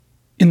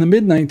In the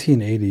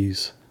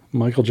mid-1980s,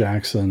 Michael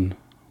Jackson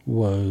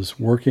was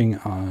working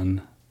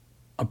on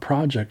a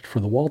project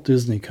for the Walt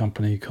Disney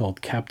Company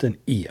called Captain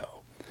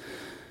EO.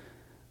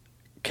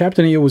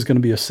 Captain EO was going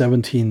to be a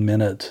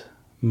 17-minute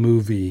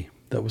movie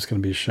that was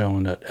going to be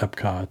shown at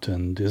Epcot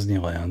and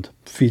Disneyland,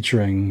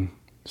 featuring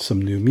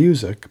some new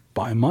music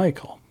by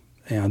Michael.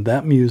 And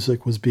that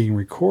music was being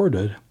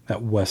recorded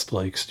at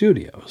Westlake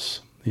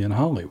Studios in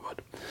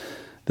Hollywood.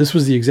 This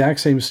was the exact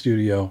same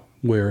studio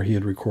where he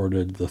had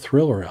recorded the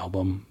Thriller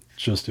album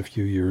just a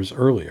few years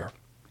earlier.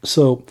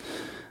 So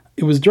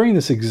it was during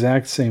this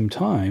exact same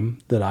time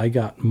that I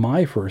got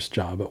my first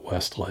job at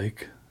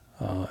Westlake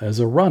as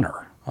a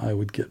runner. I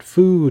would get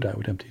food, I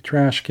would empty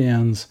trash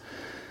cans,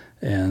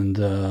 and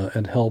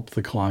help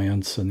the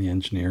clients and the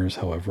engineers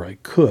however I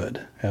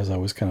could as I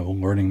was kind of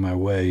learning my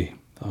way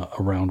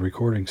around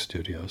recording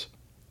studios.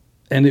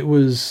 And it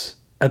was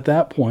at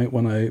that point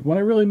when I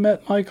really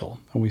met Michael,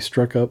 and we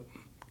struck up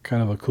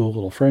kind of a cool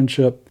little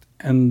friendship.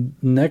 And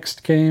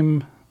next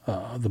came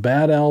the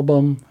Bad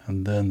album,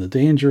 and then the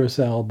Dangerous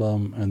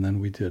album, and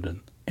then we did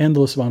an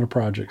endless amount of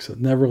projects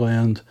at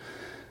Neverland,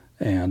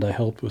 and I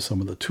helped with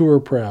some of the tour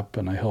prep,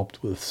 and I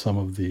helped with some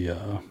of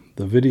the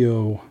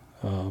video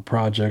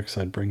projects.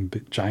 I'd bring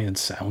giant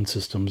sound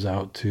systems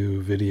out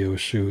to video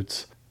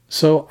shoots.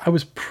 So I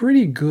was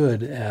pretty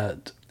good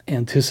at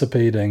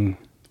anticipating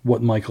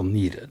what Michael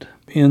needed.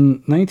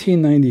 In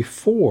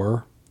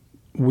 1994,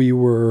 we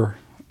were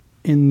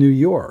in New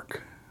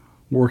York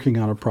working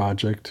on a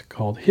project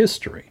called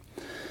History.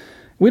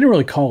 We didn't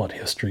really call it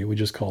History, we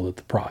just called it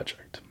the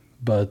project.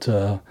 But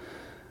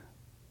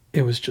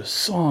it was just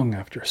song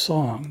after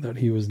song that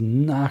he was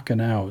knocking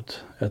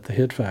out at the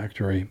Hit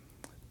Factory.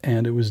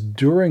 And it was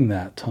during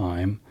that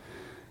time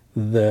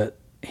that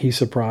he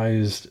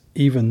surprised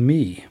even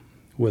me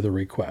with a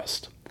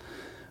request.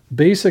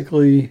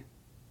 Basically,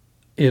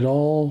 it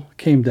all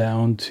came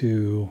down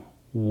to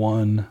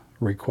one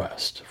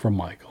request from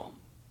Michael.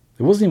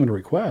 It wasn't even a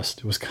request,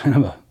 it was kind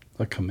of a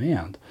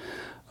command.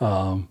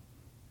 And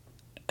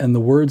the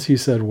words he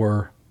said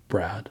were,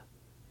 "Brad,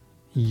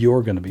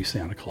 you're going to be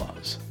Santa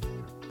Claus."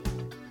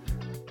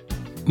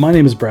 My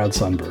name is Brad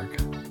Sundberg,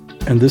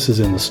 and this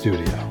is In the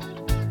Studio,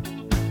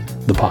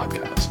 the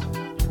podcast.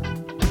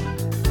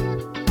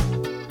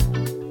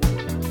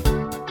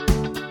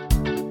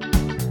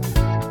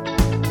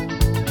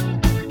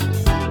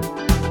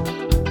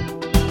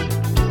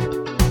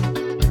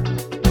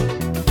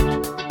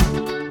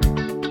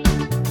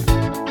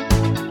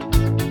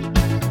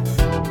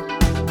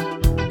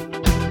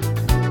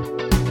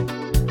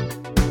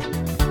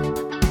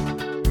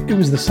 It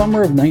was the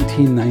summer of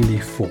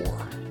 1994.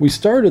 We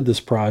started this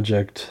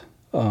project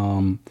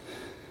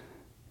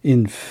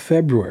in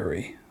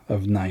February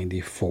of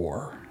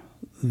 94.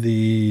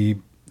 The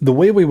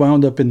way we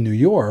wound up in New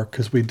York,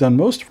 because we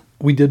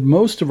did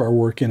most of our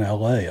work in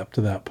LA up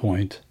to that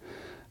point,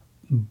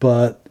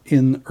 but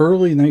in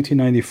early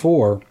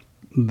 1994,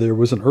 there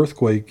was an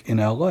earthquake in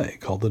LA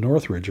called the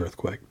Northridge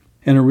earthquake.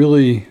 And it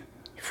really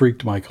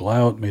freaked Michael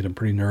out, made him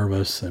pretty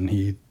nervous, and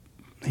he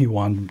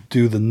wanted to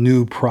do the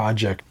new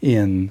project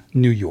in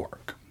New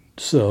York.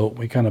 So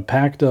we kind of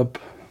packed up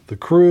the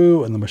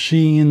crew and the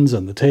machines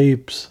and the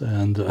tapes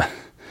and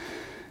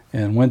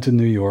went to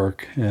New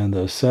York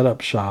and set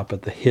up shop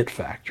at the Hit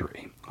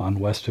Factory on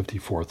West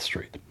 54th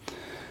Street.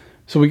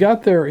 So we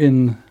got there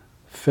in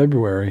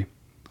February,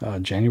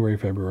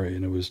 February,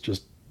 and it was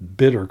just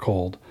bitter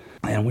cold.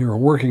 And we were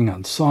working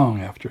on song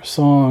after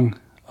song.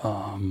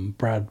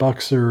 Brad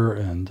Buxer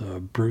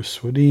and Bruce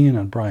Swedien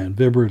and Brian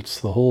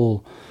Vibberts, the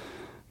whole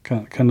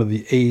kind of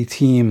the A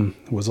team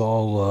was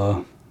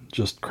all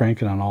just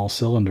cranking on all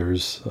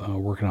cylinders,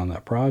 working on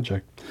that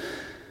project.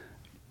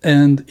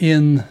 And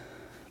in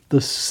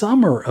the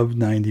summer of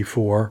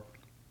 94,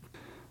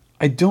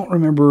 I don't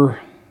remember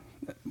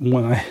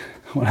when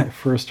I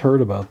first heard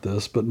about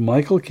this, but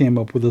Michael came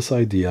up with this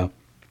idea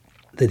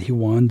that he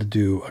wanted to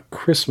do a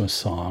Christmas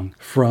song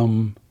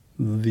from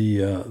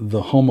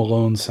the Home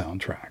Alone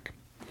soundtrack.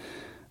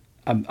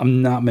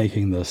 I'm not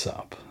making this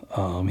up.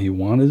 He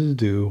wanted to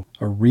do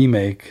a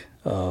remake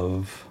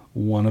of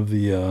one of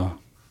the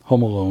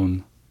Home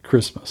Alone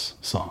Christmas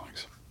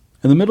songs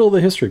in the middle of the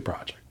History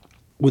project.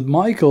 With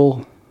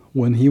Michael,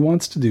 when he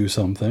wants to do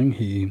something,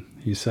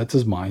 he sets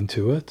his mind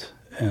to it,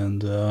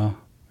 and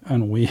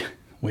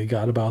we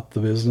got about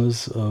the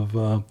business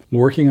of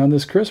working on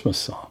this Christmas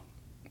song.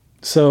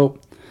 So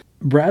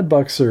Brad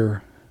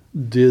Buxer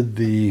did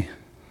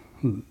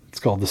it's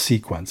called the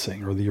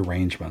sequencing or the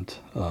arrangement,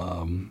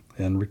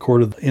 and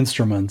recorded the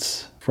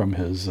instruments from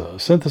his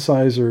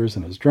synthesizers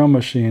and his drum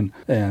machine,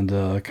 and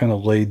kind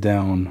of laid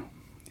down,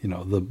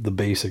 the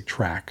basic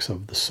tracks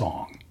of the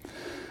song.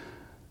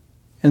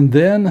 And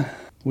then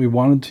we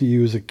wanted to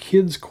use a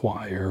kids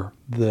choir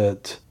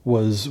that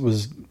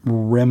was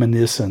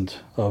reminiscent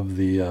of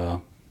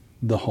the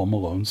Home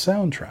Alone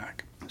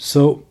soundtrack.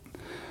 So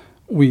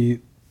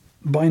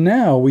by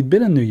now we'd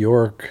been in New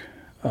York.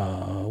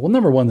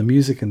 Number one, the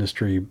music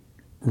industry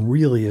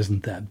really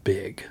isn't that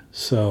big.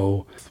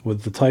 So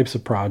with the types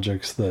of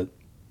projects that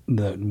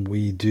that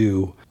we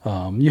do,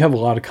 you have a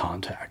lot of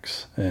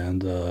contacts.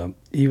 And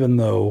even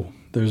though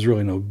there's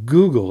really no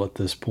Google at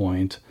this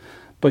point,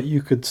 but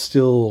you could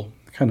still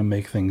kind of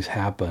make things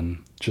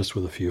happen just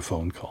with a few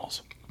phone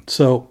calls.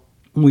 So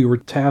we were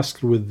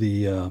tasked with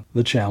the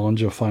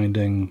challenge of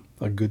finding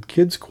a good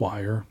kids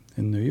choir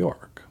in New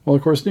York. Well,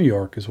 of course, New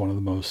York is one of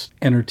the most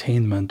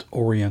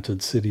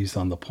entertainment-oriented cities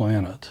on the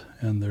planet,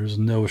 and there's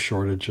no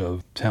shortage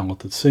of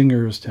talented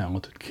singers,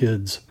 talented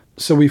kids.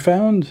 So we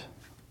found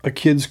a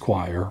kids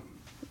choir,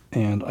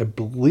 and I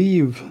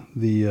believe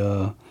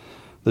the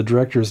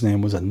director's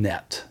name was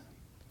Annette.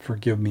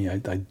 Forgive me, I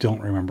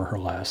don't remember her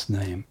last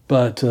name.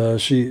 But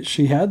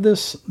she had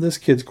this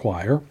kids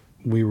choir.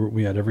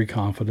 We had every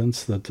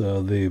confidence that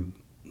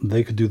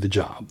they could do the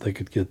job. They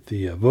could get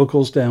the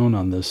vocals down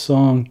on this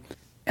song.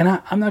 And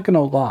I'm not going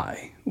to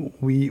lie,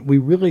 we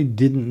really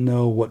didn't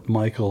know what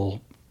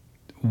Michael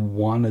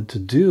wanted to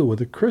do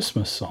with a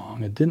Christmas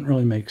song. It didn't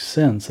really make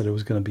sense that it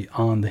was going to be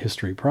on the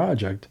History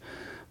Project.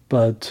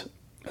 But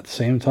at the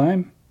same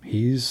time,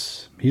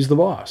 he's the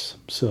boss.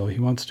 So he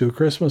wants to do a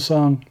Christmas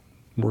song.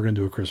 We're going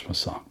to do a Christmas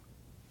song.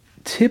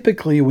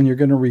 Typically, when you're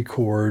going to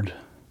record,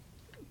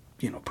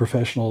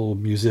 professional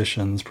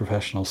musicians,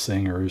 professional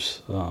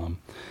singers,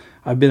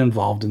 I've been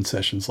involved in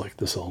sessions like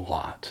this a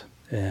lot.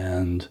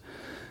 And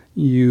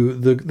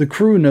the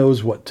crew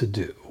knows what to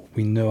do.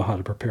 We know how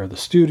to prepare the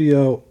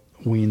studio.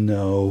 We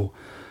know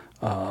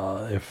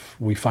if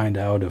we find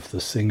out if the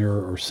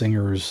singer or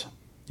singers,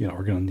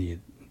 are going to need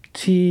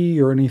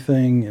tea or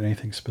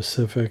anything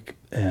specific.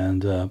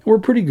 And we're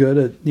pretty good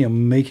at,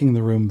 making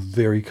the room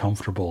very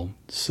comfortable.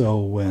 So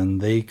when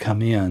they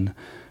come in,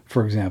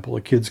 for example,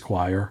 a kids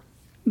choir,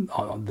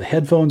 the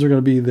headphones are going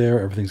to be there.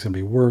 Everything's going to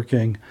be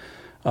working.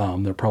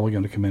 They're probably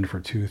going to come in for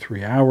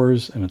 2-3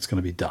 hours, and it's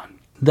going to be done.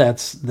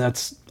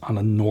 That's on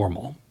a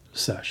normal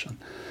session.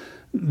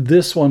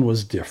 This one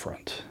was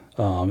different.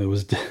 It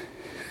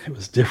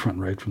was different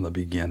right from the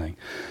beginning.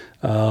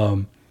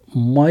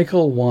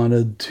 Michael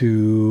wanted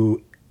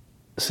to,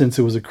 since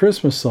it was a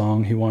Christmas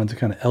song, he wanted to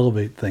kind of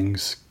elevate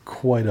things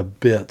quite a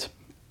bit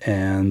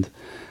and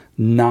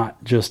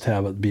not just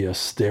have it be a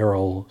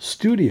sterile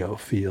studio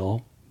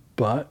feel,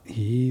 but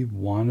he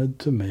wanted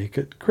to make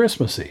it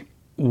Christmassy.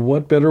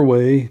 What better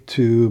way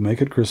to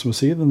make it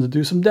Christmassy than to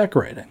do some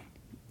decorating?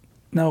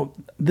 Now,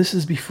 this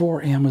is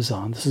before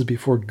Amazon. This is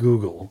before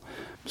Google.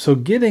 So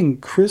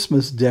getting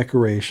Christmas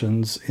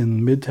decorations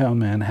in Midtown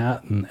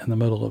Manhattan in the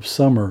middle of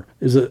summer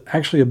is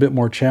actually a bit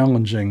more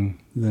challenging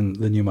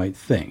than you might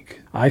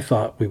think. I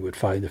thought we would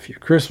find a few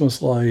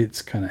Christmas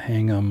lights, kind of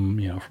hang them,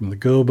 from the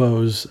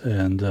gobos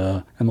and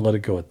let it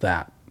go at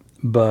that.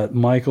 But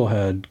Michael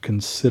had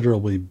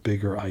considerably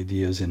bigger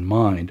ideas in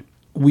mind.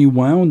 We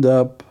wound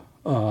up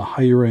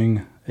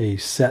hiring a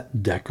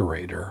set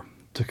decorator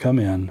to come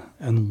in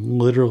and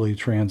literally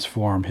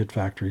transform Hit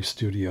Factory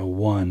Studio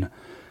One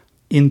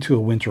into a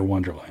winter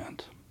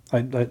wonderland.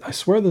 I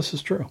swear this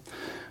is true.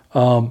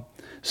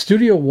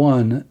 Studio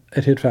One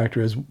at Hit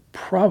Factory is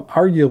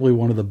arguably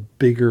one of the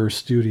bigger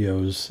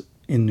studios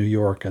in New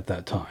York at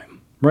that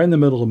time. Right in the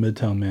middle of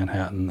Midtown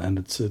Manhattan, and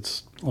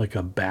it's like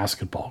a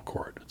basketball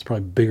court. It's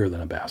probably bigger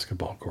than a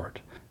basketball court.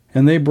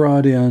 And they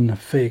brought in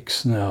fake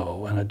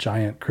snow and a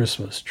giant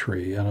Christmas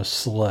tree and a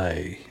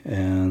sleigh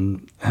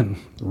and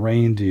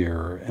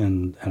reindeer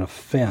and a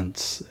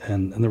fence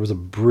and there was a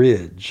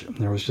bridge. And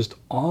there was just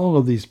all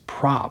of these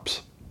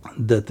props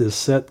that this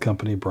set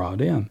company brought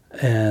in.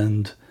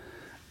 And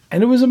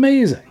it was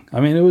amazing. I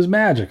mean, it was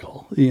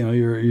magical.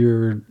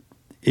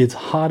 It's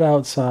hot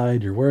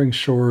outside, you're wearing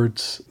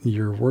shorts,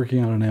 you're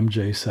working on an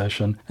MJ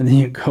session, and then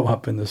you go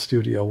up in the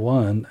Studio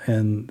One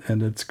and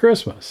it's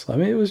Christmas. I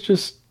mean,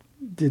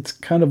 it's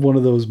kind of one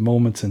of those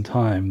moments in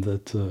time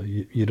that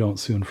you don't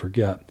soon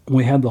forget.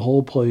 We had the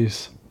whole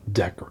place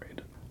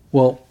decorated.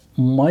 Well,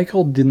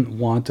 Michael didn't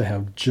want to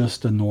have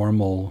just a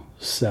normal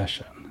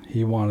session.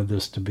 He wanted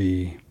this to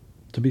be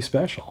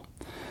special.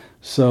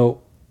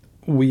 So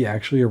we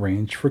actually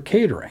arranged for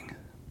catering.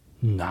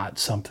 Not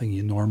something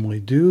you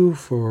normally do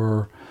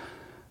for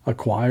a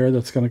choir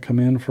that's going to come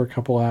in for a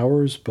couple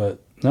hours,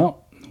 but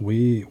no,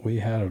 we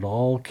had it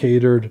all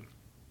catered.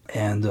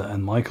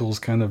 And Michael's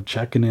kind of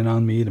checking in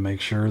on me to make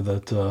sure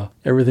that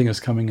everything is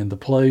coming into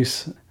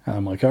place. And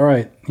I'm like, all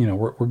right,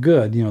 we're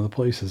good. The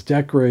place is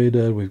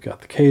decorated. We've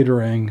got the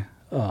catering.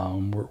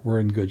 We're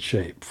in good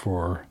shape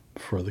for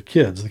the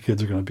kids. The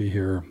kids are going to be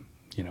here,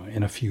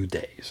 in a few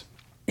days.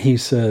 He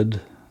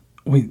said,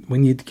 we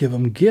need to give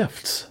them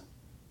gifts.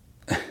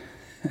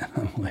 And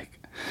I'm like,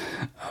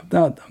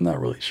 I'm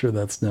not really sure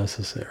that's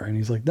necessary. And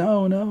he's like,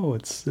 no,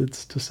 it's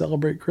to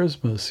celebrate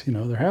Christmas.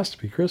 There has to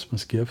be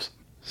Christmas gifts.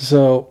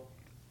 So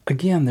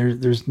again,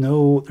 there's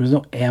no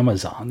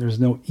Amazon. There's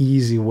no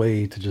easy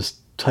way to just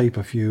type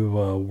a few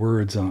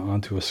words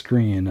onto a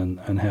screen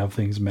and have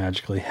things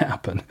magically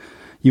happen.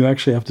 You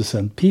actually have to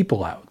send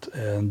people out.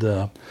 And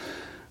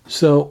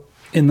so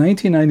in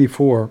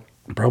 1994,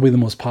 probably the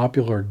most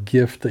popular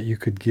gift that you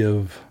could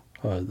give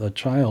a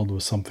child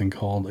was something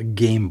called a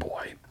Game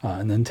Boy,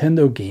 a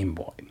Nintendo Game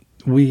Boy.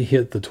 we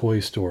hit the toy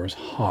stores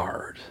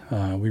hard.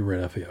 We were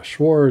at FAS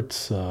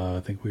Schwartz. I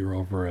think we were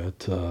over at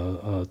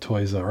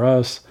Toys R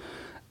Us.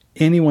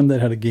 Anyone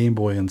that had a Game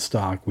Boy in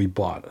stock, we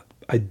bought it.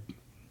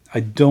 I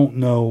don't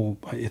know.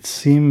 It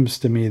seems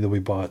to me that we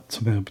bought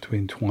something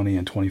between 20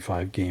 and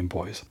 25 Game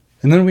Boys.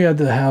 And then we had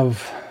to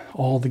have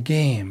all the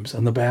games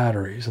and the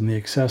batteries and the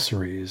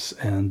accessories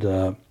and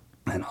on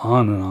and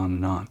on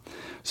and on.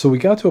 So we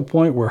got to a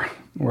point where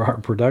our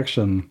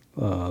production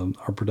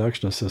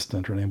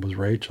assistant, her name was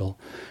Rachel.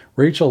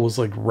 Rachel was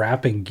like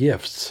wrapping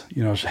gifts.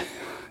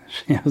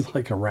 She has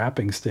like a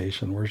wrapping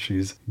station where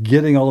she's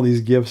getting all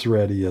these gifts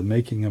ready and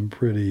making them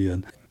pretty.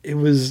 And it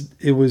was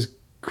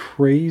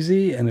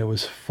crazy and it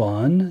was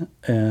fun.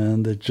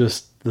 And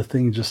the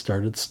thing just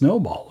started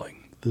snowballing.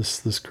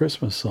 This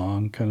Christmas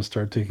song kind of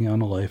started taking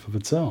on a life of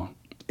its own.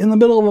 In the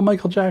middle of a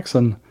Michael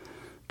Jackson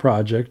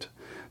project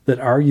that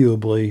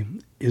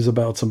arguably is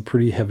about some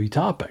pretty heavy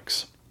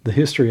topics. The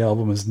History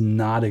album is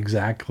not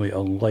exactly a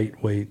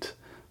lightweight,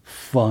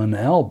 fun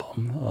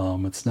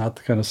album. It's not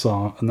the kind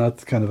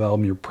of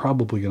album you're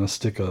probably going to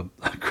stick a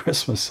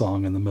Christmas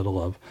song in the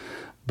middle of.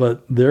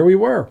 But there we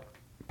were.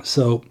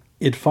 So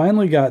it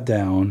finally got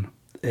down,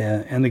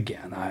 and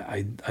again,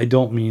 I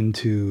don't mean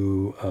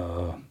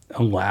to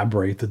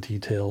elaborate the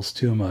details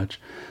too much,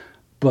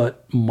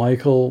 but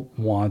Michael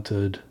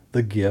wanted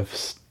the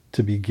gifts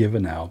to be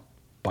given out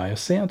by a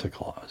Santa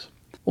Claus.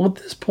 Well, at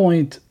this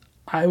point,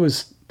 I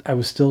was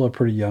still a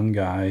pretty young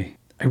guy.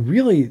 I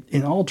really,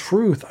 in all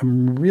truth,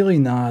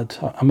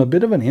 I'm a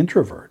bit of an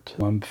introvert.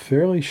 I'm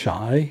fairly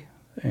shy,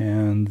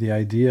 and the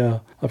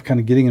idea of kind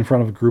of getting in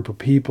front of a group of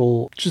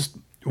people just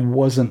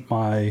wasn't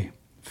my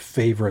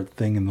favorite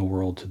thing in the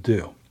world to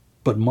do.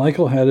 But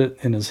Michael had it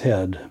in his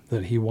head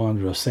that he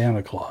wanted a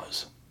Santa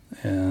Claus,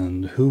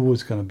 and who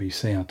was going to be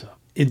Santa?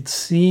 It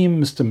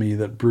seems to me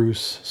that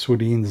Bruce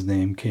Swedeen's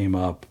name came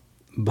up,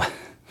 but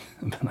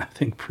I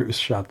think Bruce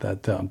shot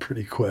that down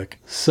pretty quick.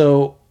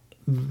 So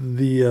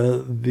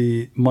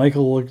the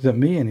Michael looked at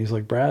me and he's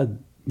like, "Brad,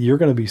 you're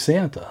going to be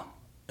Santa."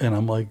 And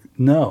I'm like,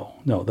 no,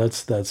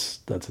 that's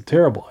a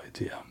terrible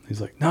idea. He's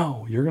like,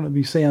 "No, you're going to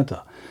be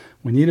Santa.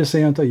 We need a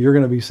Santa. You're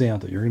going to be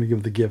Santa. You're going to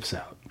give the gifts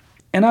out."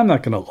 And I'm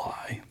not going to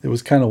lie. It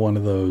was kind of one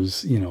of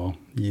those, you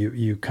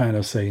kind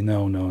of say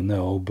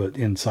no, but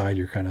inside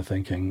you're kind of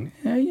thinking,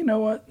 you know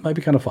what, might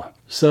be kind of fun.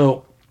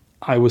 So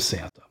I was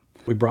Santa.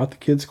 We brought the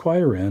kids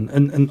choir in,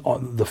 and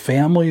the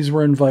families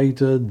were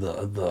invited,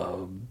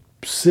 the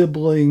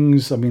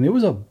siblings. I mean, it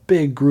was a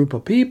big group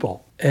of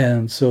people.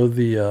 And so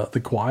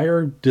the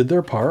choir did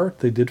their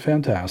part. They did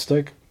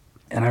fantastic.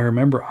 And I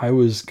remember I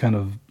was kind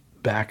of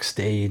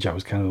backstage. I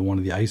was kind of in one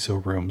of the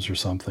ISO rooms or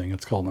something.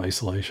 It's called an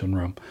isolation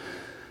room.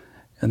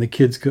 And the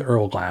kids or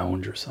a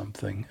lounge or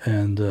something.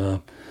 And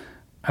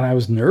I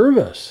was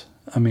nervous.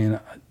 I mean,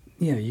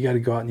 you got to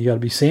go out and you got to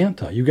be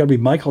Santa. You got to be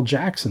Michael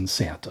Jackson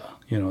Santa.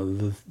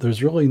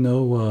 There's really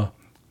no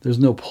there's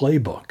no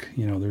playbook.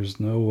 There's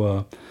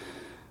no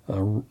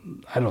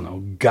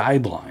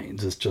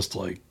guidelines. It's just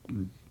like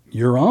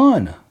you're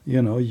on.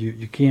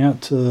 You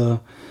can't let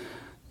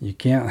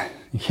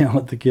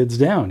the kids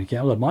down. You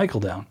can't let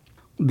Michael down.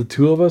 The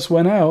two of us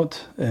went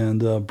out,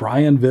 and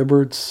Brian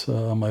Vibberts,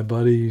 my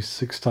buddy,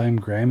 6-time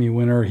Grammy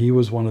winner, he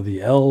was one of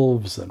the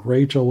elves, and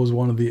Rachel was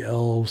one of the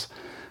elves,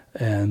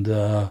 and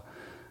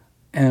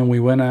we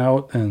went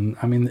out, and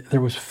I mean,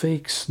 there was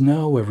fake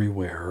snow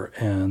everywhere,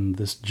 and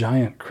this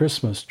giant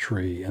Christmas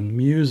tree, and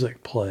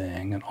music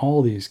playing, and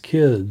all these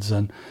kids,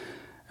 and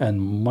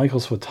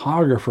Michael's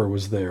photographer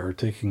was there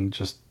taking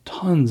just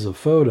tons of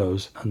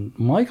photos. And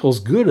Michael's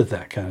good at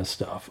that kind of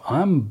stuff.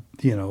 I'm,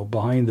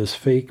 behind this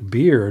fake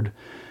beard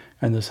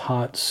and this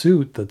hot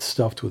suit that's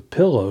stuffed with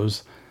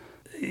pillows.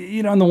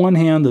 On the one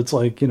hand, it's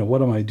like,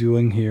 what am I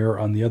doing here?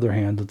 On the other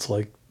hand, it's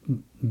like,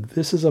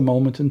 this is a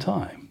moment in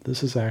time.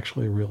 This is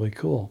actually really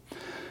cool.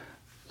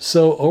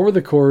 So over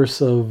the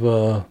course of,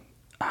 a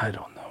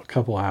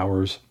couple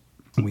hours,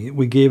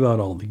 we gave out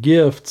all the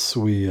gifts.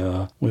 We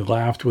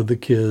laughed with the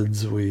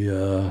kids.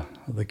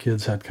 The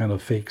kids had kind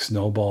of fake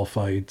snowball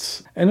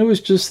fights, and it was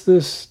just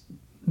this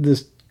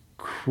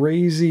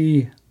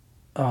crazy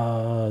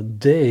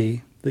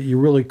day that you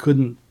really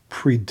couldn't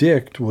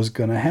predict was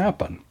going to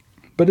happen,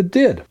 but it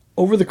did.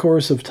 Over the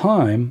course of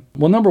time,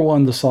 well, number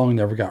one, the song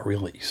never got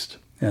released,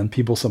 and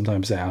people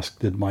sometimes ask,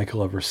 did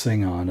Michael ever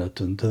sing on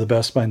it? And to the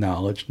best of my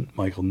knowledge,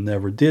 Michael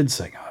never did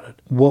sing on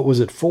it. What was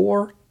it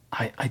for?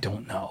 I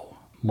don't know.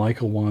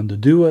 Michael wanted to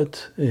do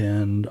it,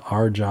 and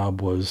our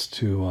job was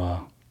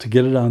to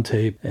get it on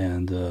tape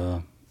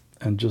and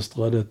just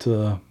let it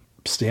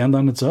stand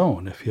on its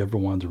own. If he ever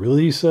wanted to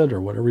release it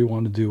or whatever he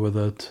wanted to do with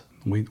it,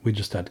 we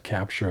just had to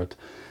capture it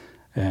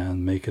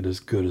and make it as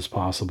good as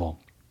possible.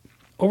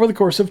 Over the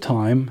course of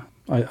time,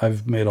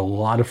 I've made a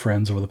lot of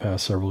friends over the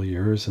past several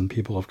years, and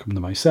people have come to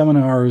my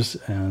seminars,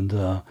 and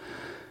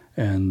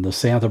the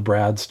Santa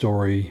Brad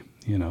story,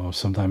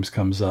 sometimes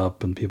comes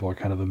up, and people are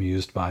kind of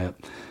amused by it.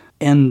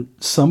 And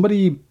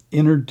somebody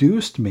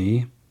introduced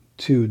me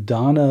to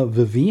Donna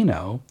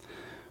Vivino,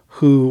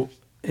 who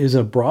is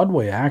a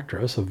Broadway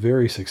actress, a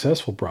very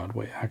successful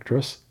Broadway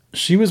actress.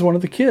 she was one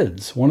of the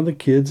kids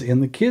in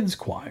the kids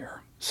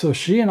choir. So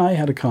she and I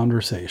had a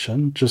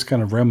conversation, just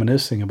kind of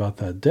reminiscing about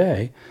that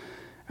day.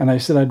 And I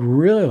said, I'd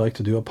really like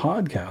to do a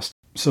podcast.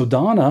 So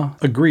Donna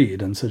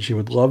agreed and said she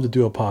would love to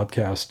do a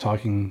podcast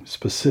talking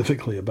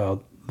specifically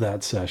about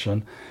that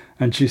session.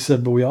 And she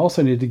said, but we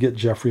also need to get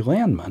Jeffrey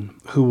Landman,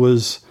 who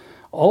was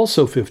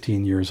also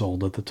 15 years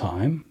old at the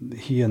time.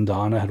 He and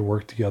Donna had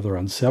worked together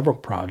on several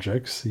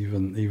projects,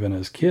 even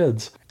as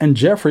kids. And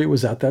Jeffrey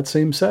was at that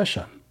same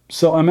session.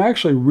 So I'm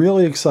actually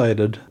really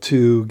excited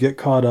to get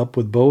caught up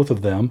with both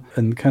of them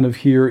and kind of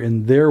hear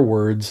in their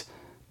words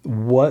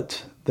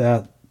what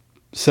that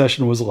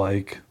session was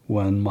like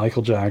when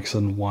Michael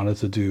Jackson wanted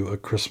to do a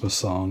Christmas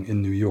song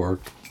in New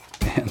York,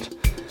 and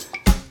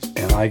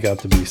I got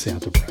to be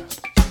Santa Brad.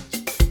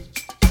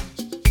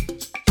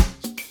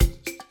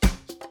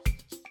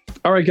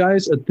 All right,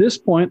 guys, at this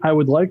point, I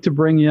would like to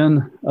bring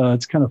in,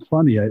 it's kind of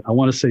funny. I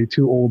want to say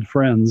two old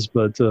friends,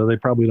 but they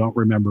probably don't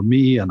remember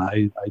me. And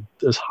I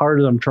as hard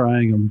as I'm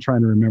trying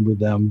to remember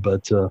them.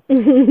 But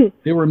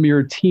they were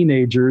mere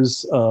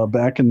teenagers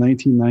back in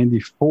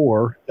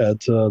 1994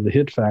 at the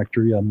Hit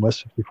Factory on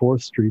West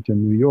 54th Street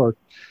in New York.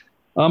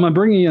 I'm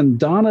bringing in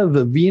Donna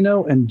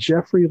Vivino and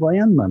Jeffrey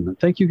Landman.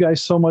 Thank you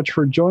guys so much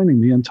for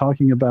joining me and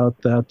talking about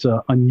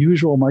that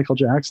unusual Michael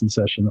Jackson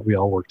session that we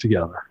all worked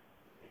together.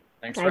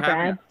 Thanks for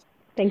having us.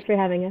 Thanks for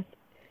having us.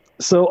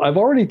 So I've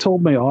already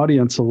told my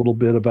audience a little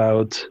bit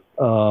about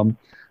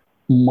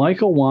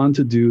Michael wanted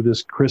to do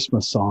this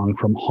Christmas song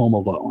from Home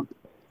Alone.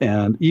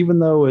 And even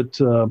though it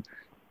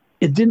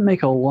didn't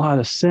make a lot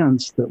of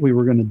sense that we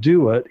were going to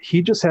do it,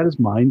 he just had his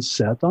mind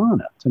set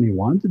on it and he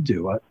wanted to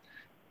do it.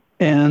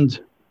 And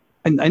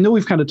I know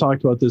we've kind of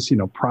talked about this,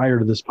 prior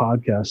to this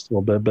podcast a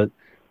little bit, but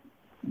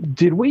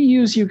did we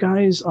use you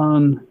guys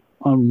on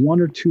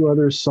one or two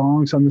other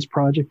songs on this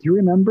project? Do you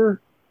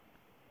remember?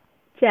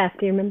 Jeff,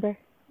 do you remember?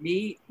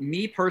 Me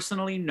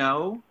personally,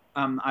 no.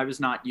 I was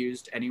not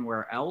used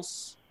anywhere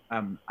else.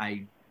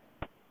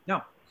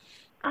 No.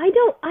 I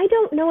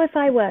don't know if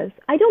I was.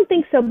 I don't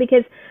think so,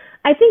 because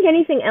I think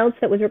anything else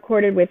that was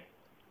recorded with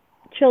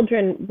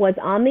children was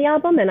on the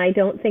album, and I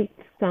don't think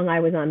the song I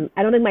was on,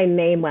 I don't think my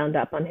name wound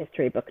up on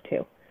History Book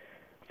 2.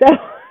 So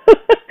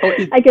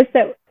I guess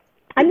that,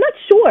 I'm not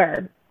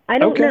sure. I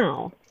don't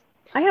know.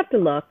 I have to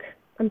look.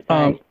 I'm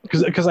sorry.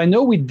 Because I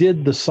know we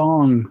did the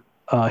song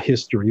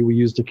History. We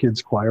used a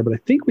kids choir, but I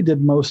think we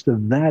did most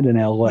of that in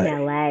LA.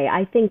 In LA.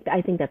 I think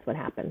that's what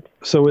happened.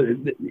 So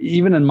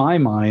even in my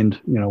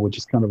mind, which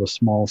is kind of a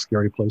small,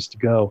 scary place to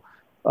go,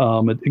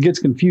 it gets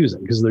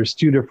confusing because there's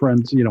two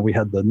different, we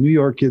had the New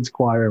York Kids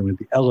Choir and we had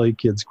the LA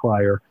Kids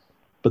Choir,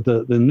 but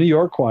the New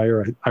York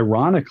Choir,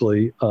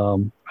 ironically,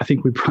 I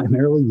think we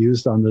primarily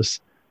used on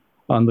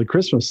the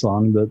Christmas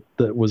song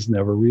that was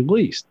never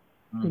released.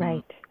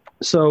 Right.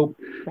 So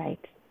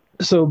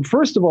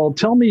first of all,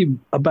 tell me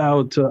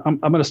about, I'm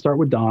going to start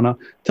with Donna.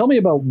 Tell me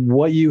about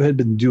what you had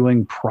been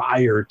doing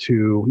prior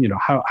to,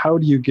 how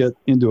do you get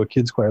into a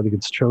kids choir that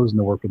gets chosen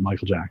to work with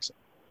Michael Jackson?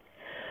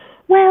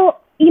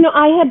 Well,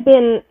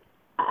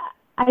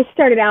 I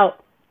started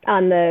out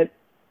on the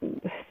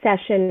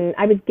session,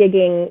 I was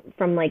gigging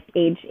from like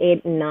age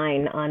 8 and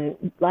 9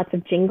 on lots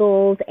of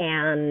jingles.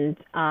 And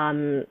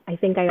I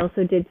think I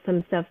also did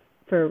some stuff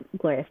for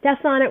Gloria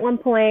Stefan at one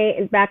point,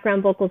 in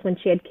background vocals when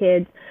she had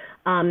kids.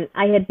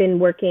 I had been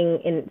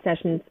working in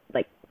sessions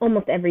like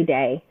almost every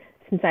day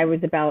since I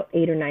was about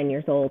 8 or 9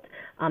 years old.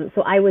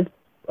 So I was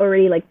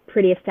already like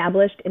pretty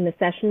established in the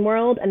session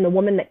world. And the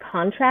woman that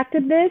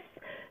contracted this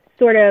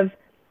sort of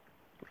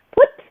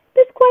put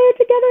this choir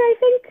together, I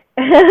think.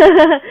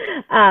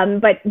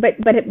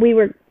 But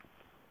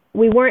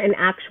we weren't an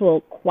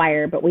actual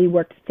choir, but we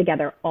worked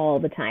together all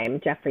the time.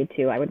 Jeffrey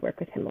too. I would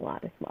work with him a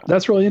lot as well.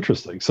 That's really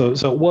interesting. So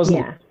it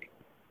wasn't,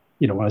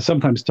 when I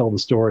sometimes tell the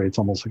story, it's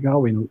almost like,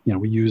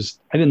 we used,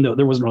 I didn't know,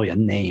 there wasn't really a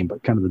name,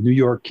 but kind of the New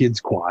York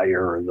Kids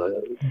Choir,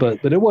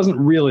 but it wasn't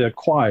really a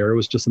choir. It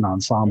was just an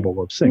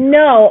ensemble of singers.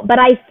 No, but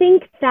I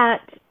think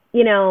that,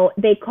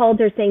 they called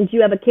her saying, do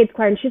you have a kids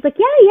choir? And she's like,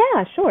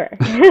 yeah, sure.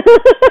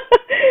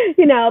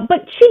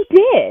 But she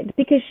did,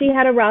 because she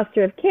had a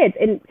roster of kids,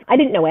 and I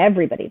didn't know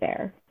everybody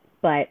there,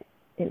 but,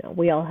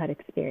 we all had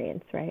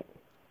experience, right?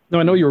 No,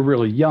 I know you were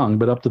really young,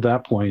 but up to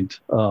that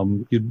point,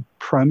 you'd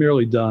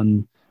primarily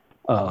done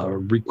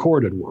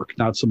recorded work,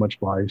 not so much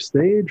live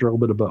stage, or a little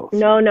bit of both.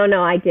 No,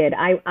 I did.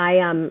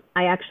 I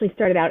actually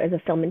started out as a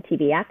film and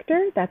TV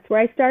actor. That's where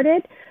I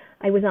started.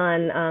 I was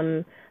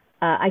on,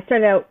 I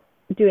started out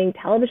doing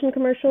television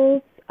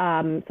commercials.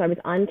 So I was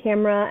on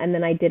camera, and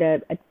then I did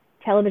a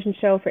television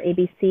show for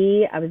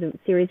ABC. I was a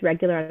series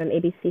regular on an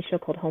ABC show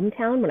called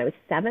Hometown when I was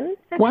 7.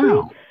 Actually.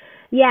 Wow.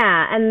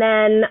 Yeah, and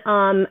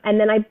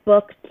then I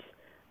booked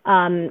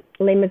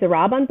Les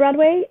Miserables on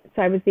Broadway.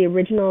 So I was the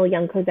original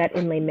young Cosette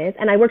in Les Mis,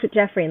 and I worked with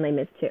Jeffrey in Les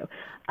Mis too.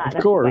 Of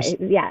course.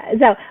 Yeah.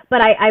 So, but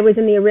I was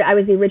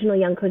the original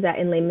young Cosette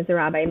in Les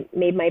Miserables. I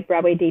made my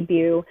Broadway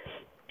debut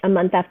a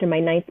month after my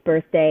 9th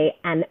birthday,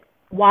 and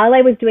while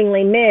I was doing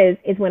Les Mis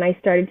is when I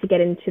started to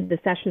get into the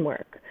session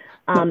work,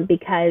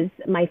 because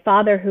my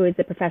father, who is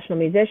a professional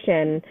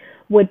musician,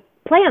 would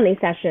play on these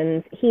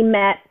sessions, he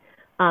met,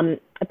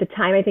 at the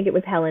time, I think it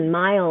was Helen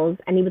Miles,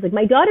 and he was like,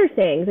 my daughter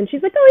sings. And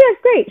she's like, oh, yes,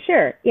 great,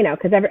 sure. You know,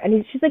 because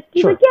she's like,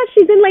 Sure. yeah,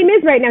 she's in Les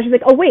Mis right now. She's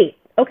like, oh, wait,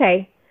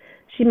 okay.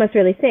 She must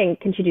really sing.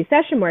 Can she do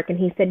session work? And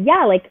he said,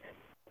 yeah, like,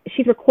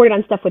 she's recorded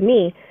on stuff with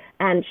me.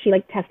 And she,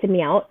 like, tested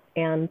me out,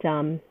 and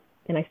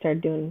I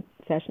started doing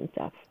session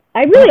stuff.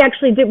 I really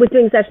actually was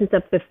doing session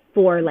stuff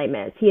before Les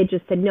Mis. He had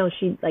just said, no,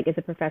 she, like, is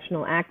a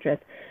professional actress.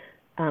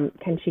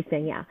 Can she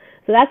sing? Yeah.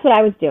 So that's what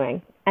I was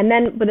doing. And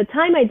then by the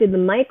time I did the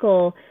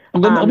Michael...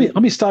 let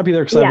me stop you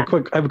there because I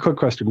have a quick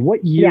question.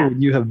 What year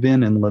would you have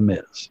been in Les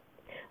Mis?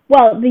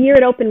 Well, the year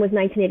it opened was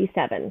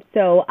 1987.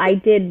 So I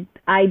did in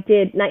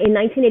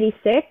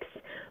 1986,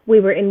 we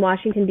were in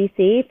Washington,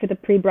 D.C. for the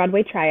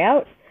pre-Broadway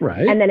tryout.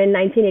 Right. And then in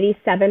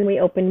 1987, we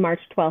opened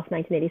March 12th,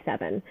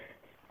 1987.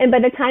 And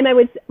and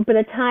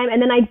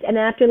then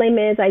after Les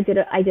Mis, I did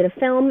a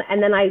film,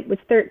 and then I was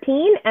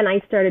 13, and I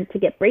started to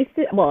get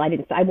braces. Well, I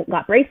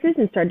got braces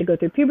and started to go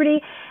through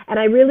puberty, and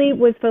I really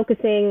was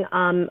focusing.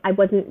 I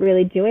wasn't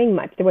really doing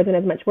much. There wasn't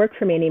as much work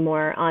for me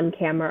anymore on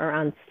camera or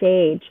on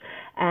stage,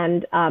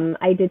 and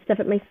I did stuff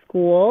at my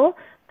school,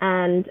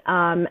 and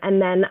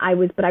then I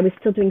was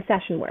still doing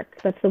session work.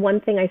 That's the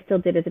one thing I still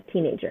did as a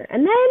teenager,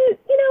 and then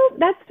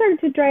that started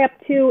to dry up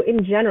too.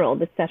 In general,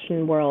 the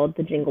session world,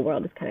 the jingle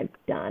world, is kind of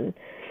done.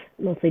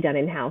 Mostly done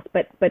in-house,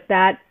 but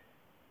that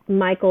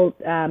Michael,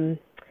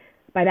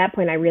 by that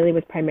point, I really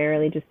was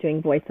primarily just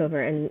doing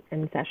voiceover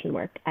and session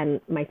work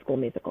and my school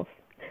musicals.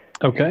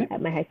 Okay.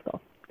 At my high school.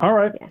 All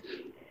right. Yeah.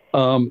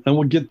 And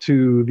we'll get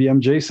to the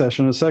MJ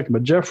session in a second.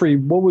 But Jeffrey,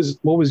 what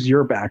was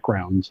your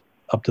background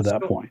up to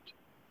that point?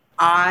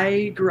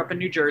 I grew up in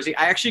New Jersey.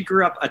 I actually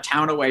grew up a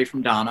town away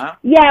from Donna.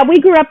 Yeah, we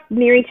grew up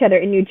near each other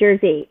in New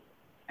Jersey.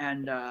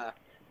 And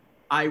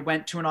I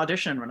went to an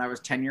audition when I was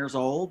 10 years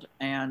old,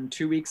 and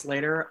 2 weeks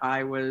later,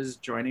 I was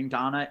joining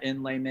Donna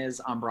in Les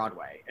Mis on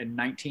Broadway in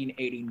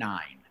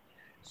 1989.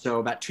 So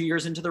about 2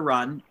 years into the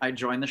run, I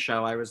joined the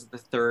show. I was the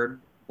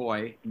third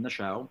boy in the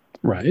show.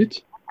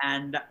 Right.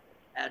 And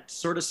it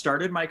sort of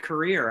started my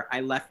career. I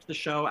left the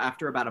show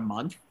after about a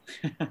month.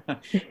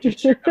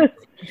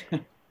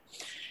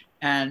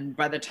 And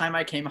by the time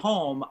I came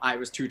home, I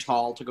was too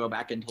tall to go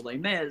back into Les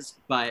Mis,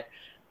 but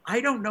I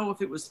don't know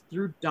if it was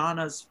through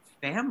Donna's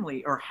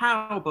family or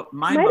how, but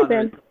my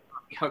mother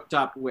hooked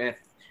up with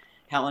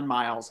Helen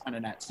Miles and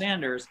Annette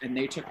Sanders, and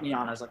they took me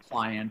on as a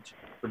client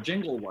for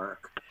jingle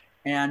work.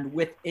 And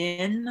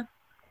within,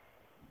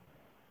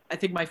 I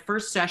think my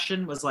first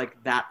session was like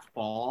that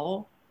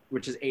fall,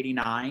 which is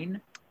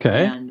 89.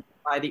 Okay. And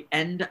by the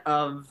end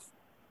of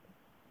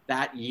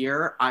that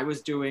year, I was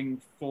doing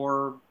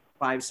 4-5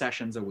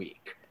 sessions a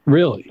week.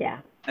 Really? Yeah.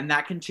 And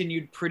that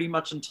continued pretty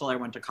much until I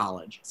went to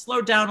college.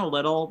 Slowed down a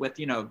little with,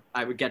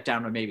 I would get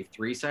down to maybe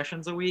 3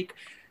 sessions a week,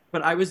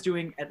 but I was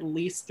doing at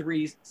least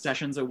 3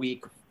 sessions a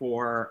week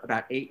for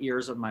about 8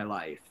 years of my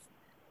life.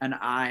 And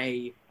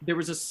there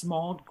was a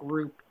small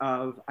group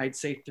of, I'd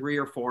say 3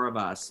 or 4 of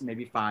us,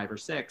 maybe 5 or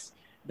 6,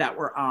 that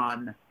were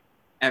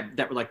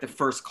like the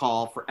first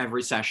call for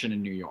every session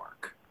in New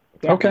York.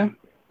 Yeah. Okay.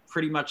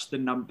 Pretty much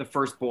the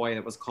first boy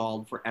that was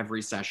called for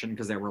every session,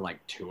 because there were like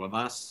 2 of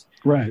us.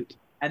 Right.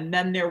 And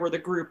then there were the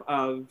group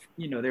of,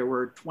 there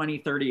were 20,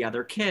 30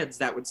 other kids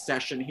that would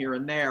session here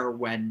and there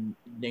when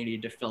they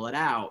needed to fill it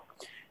out.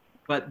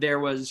 But there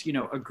was,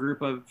 a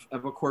group of a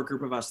core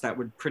group of us that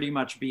would pretty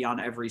much be on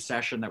every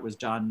session that was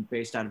done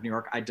based out of New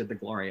York. I did the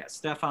Gloria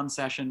Estefan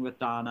session with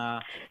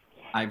Donna.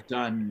 I've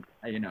done,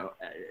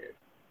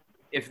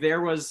 if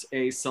there was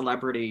a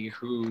celebrity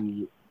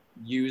who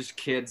used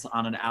kids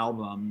on an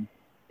album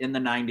in the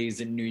 90s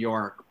in New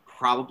York,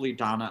 probably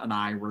Donna and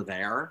I were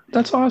there.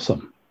 That's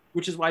awesome.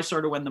 Which is why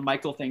sort of when the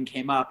Michael thing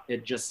came up,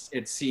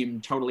 it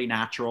seemed totally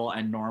natural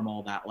and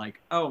normal that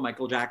like, oh,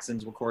 Michael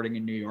Jackson's recording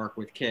in New York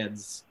with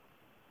kids.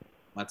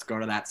 Let's go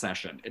to that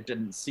session. It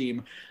didn't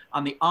seem,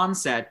 on the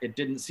onset, it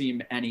didn't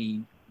seem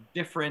any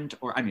different,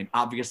 or,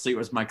 obviously it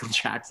was Michael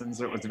Jackson,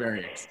 so it was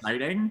very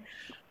exciting.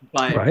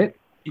 But, right.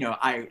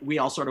 We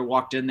all sort of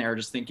walked in there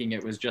just thinking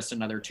it was just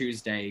another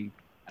Tuesday.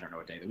 I don't know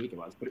what day of the week it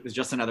was, but it was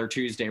just another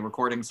Tuesday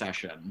recording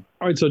session.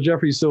 All right. So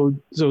Jeffrey, so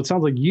it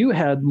sounds like you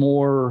had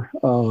more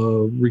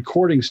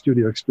recording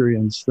studio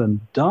experience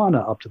than Donna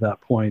up to that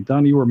point.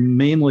 Donna, you were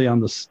mainly on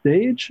the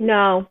stage?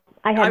 No,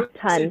 I had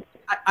tons.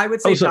 I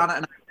would say Donna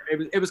and I,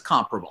 it was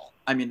comparable.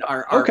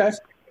 Our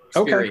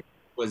experience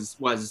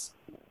was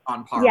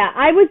on par. Yeah,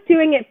 I was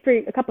doing it for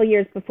a couple of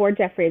years before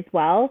Jeffrey as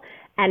well.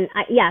 And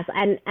I was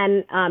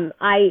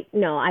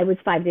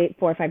 4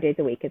 or 5 days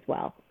a week as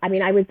well. I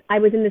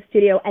was in the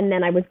studio, and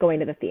then I was going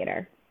to the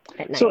theater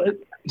at night.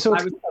 So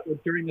I was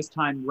during this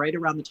time, right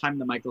around the time of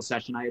the Michael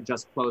session, I had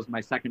just closed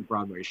my second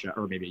Broadway show,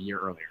 or maybe a year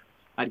earlier.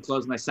 I'd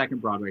closed my second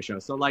Broadway show.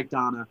 So like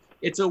Donna,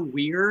 it's a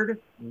weird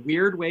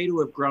way to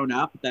have grown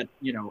up that,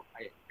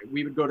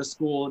 we would go to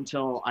school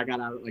until I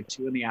got out at like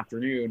 2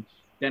 p.m.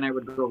 Then I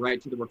would go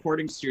right to the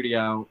recording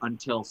studio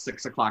until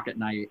 6 o'clock at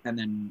night, and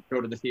then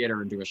go to the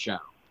theater and do a show.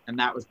 And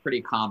that was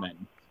pretty common.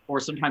 Or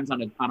sometimes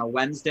on a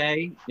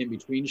Wednesday in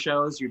between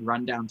shows, you'd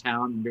run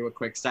downtown and do a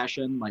quick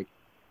session. Like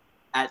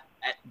at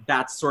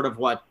that's sort of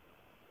what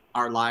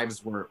our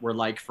lives were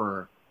like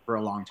for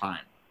a long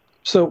time.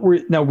 So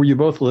were you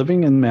both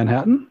living in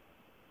Manhattan?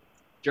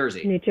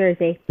 Jersey. New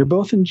Jersey. You're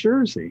both in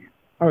Jersey.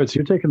 All right, so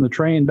you're taking the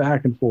train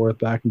back and forth,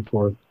 back and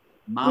forth.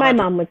 My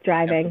mom was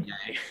driving.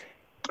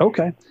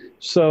 Okay,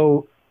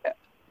 so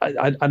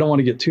I don't want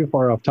to get too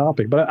far off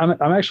topic, but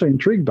I'm actually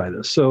intrigued by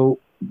this. So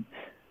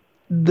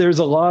there's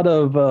a lot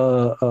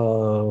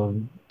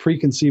of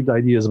preconceived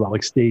ideas about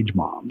like stage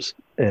moms,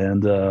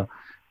 and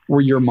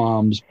were your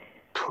moms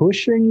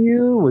pushing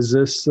you? Was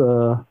this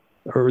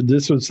or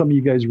this was something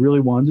you guys really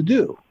wanted to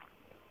do?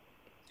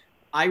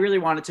 I really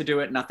wanted to do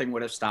it. Nothing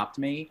would have stopped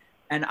me.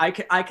 And I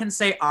can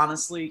say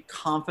honestly,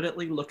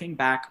 confidently, looking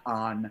back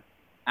on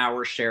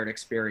our shared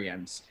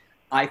experience,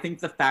 I think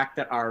the fact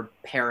that our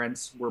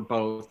parents were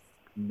both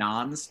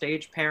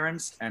non-stage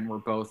parents and were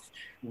both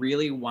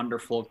really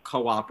wonderful,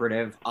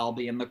 cooperative, I'll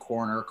be in the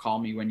corner, call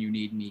me when you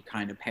need me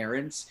kind of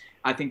parents,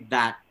 I think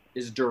that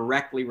is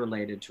directly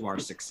related to our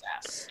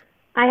success.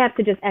 I have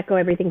to just echo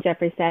everything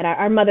Jeffrey said.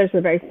 Our mothers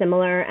were very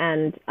similar,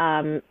 and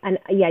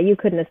yeah, you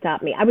couldn't have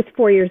stopped me. I was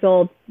 4 years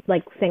old,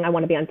 like saying I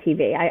want to be on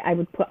TV.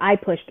 I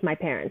pushed my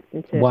parents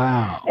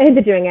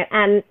into doing it,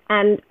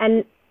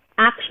 and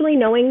actually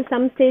knowing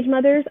some stage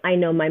mothers, I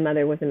know my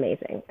mother was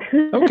amazing.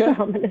 Okay, that's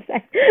all I'm gonna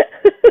say.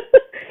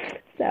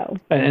 So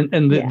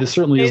and this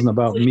certainly isn't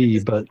about me,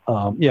 but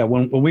yeah,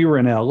 when we were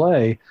in LA,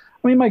 I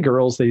mean, my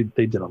girls they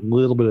did a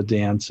little bit of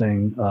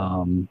dancing.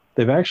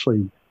 They've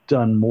actually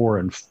done more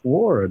in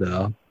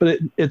Florida, but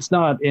it's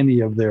not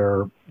any of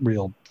their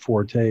real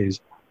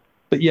fortes.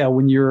 But yeah,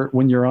 when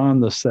you're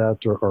on the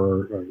set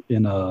or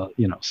in a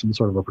some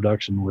sort of a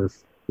production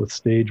with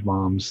stage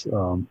moms,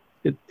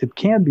 it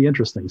can be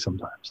interesting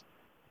sometimes.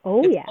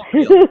 Oh yeah.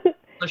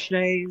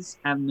 Cliches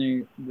and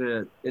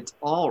the it's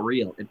all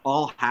real. It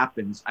all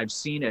happens. I've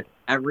seen it.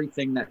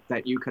 Everything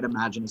that you could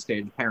imagine a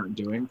stage parent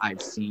doing,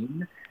 I've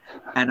seen.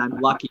 And I'm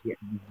lucky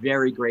and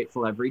very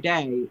grateful every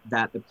day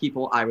that the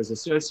people I was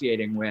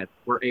associating with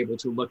were able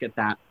to look at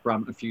that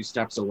from a few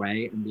steps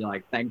away and be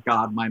like, thank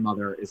God my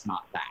mother is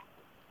not that.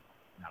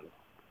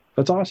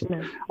 That's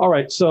awesome. All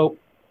right. So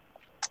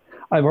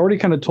I've already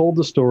kind of told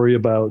the story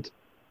about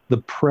the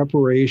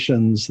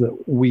preparations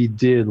that we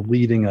did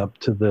leading up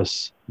to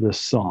this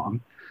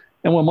song.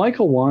 And when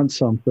Michael wants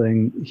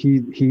something,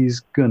 he's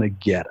going to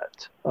get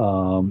it.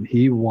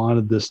 He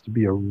wanted this to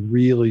be a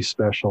really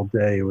special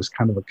day. It was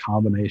kind of a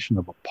combination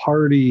of a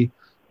party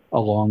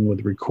along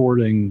with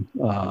recording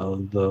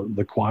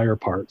the choir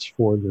parts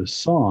for this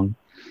song.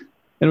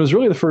 And it was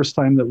really the first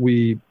time that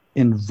we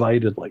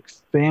invited like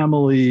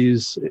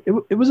families.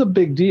 It was a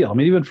big deal. I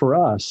mean, even for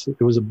us,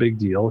 it was a big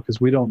deal because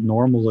we don't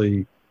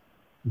normally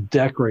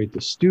decorate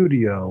the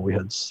studio. We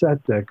had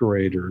set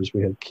decorators,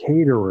 we had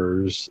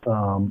caterers,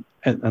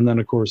 and then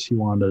of course he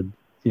wanted,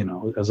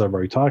 as I've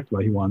already talked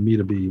about, he wanted me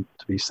to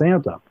be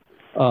Santa.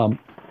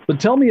 But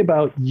tell me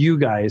about you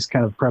guys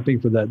kind of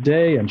prepping for that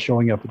day and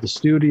showing up at the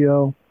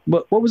studio.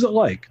 What was it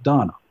like,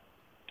 Donna?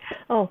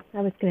 Oh,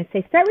 I was going to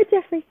say, start with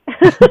Jeffrey.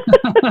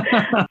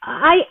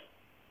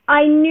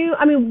 I knew,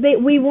 I mean,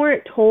 we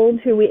weren't told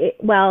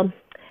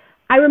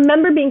I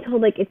remember being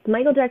told, like, it's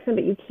Michael Jackson,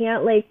 but you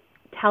can't, like,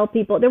 tell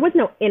people. There was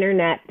no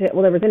internet.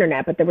 Well, there was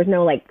internet, but there was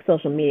no, like,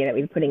 social media that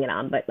we were putting it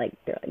on. But, like,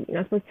 you're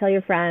not supposed to tell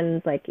your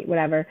friends, like,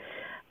 whatever.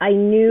 I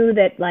knew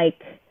that,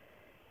 like,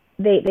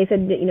 they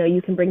said that,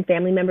 you can bring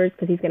family members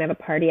because he's going to have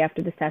a party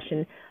after the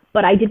session.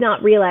 But I did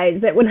not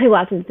realize that when I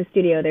walked into the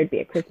studio, there'd be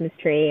a Christmas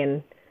tree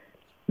and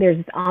there's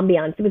this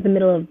ambiance. It was the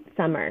middle of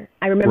summer.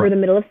 I remember the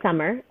middle of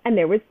summer, and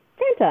there was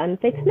Santa and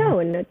fake snow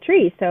and a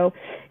tree. So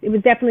it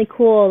was definitely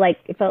cool. Like,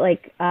 it felt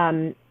like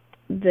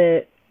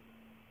they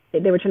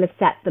were trying to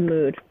set the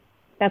mood.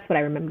 That's what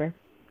I remember.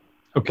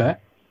 Okay.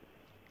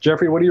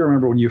 Jeffrey, what do you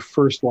remember when you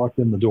first walked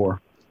in the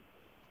door?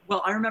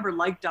 Well, I remember,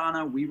 like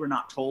Donna, we were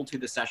not told who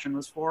the session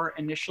was for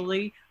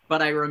initially,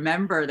 but I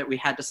remember that we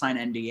had to sign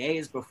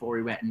NDAs before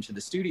we went into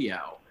the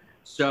studio.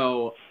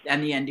 So,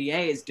 and the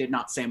NDAs did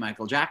not say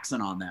Michael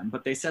Jackson on them,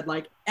 but they said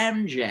like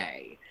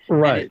MJ.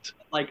 Right.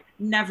 Like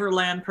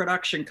Neverland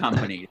Production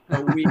Company.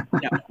 So we,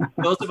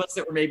 those of us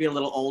that were maybe a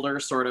little older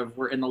sort of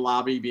were in the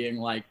lobby being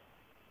like,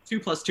 2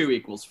 +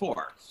 2 =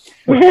 4.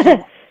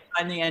 And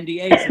the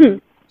NDAs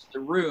in the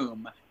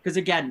room, because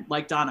again,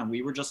 like Donna,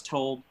 we were just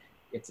told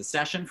it's a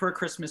session for a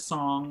Christmas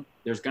song.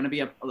 There's going to be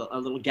a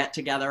little get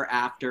together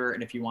after,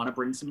 and if you want to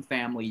bring some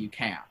family, you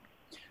can.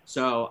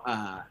 So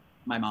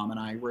my mom and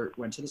I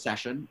went to the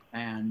session,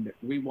 and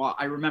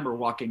I remember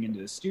walking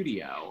into the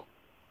studio,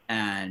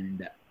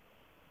 and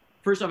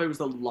first off, it was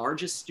the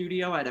largest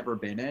studio I'd ever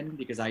been in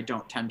because I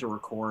don't tend to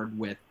record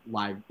with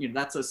live.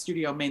 That's a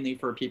studio mainly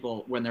for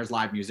people when there's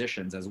live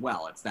musicians as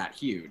well. It's that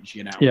huge,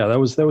 Yeah, that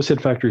was Hit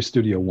Factory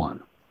Studio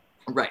 1.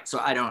 Right. So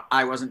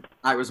I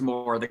was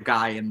more the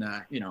guy in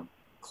the,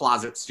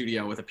 closet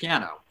studio with a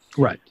piano.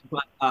 Right.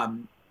 But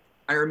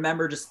I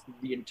remember just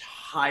the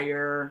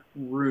entire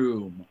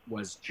room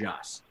was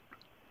just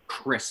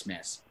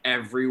Christmas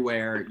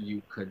everywhere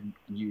you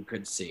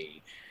could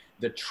see.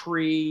 The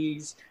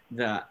trees,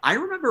 I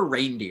remember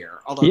reindeer,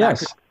 although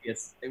yes.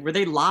 Were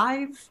they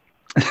live?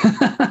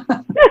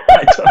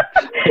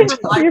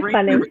 You're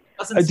funny.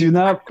 I do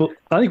not.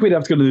 I think we'd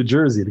have to go to New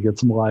Jersey to get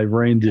some live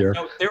reindeer.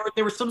 No,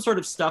 there was some sort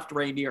of stuffed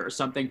reindeer or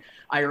something.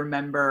 I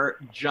remember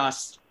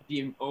just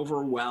being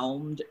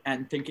overwhelmed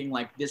and thinking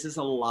like, this is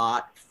a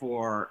lot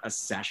for a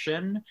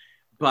session,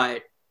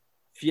 but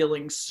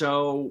feeling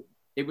so,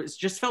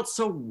 just felt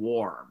so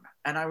warm.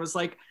 And I was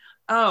like,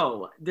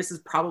 oh, this is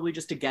probably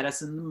just to get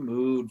us in the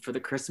mood for the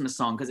Christmas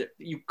song, because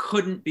you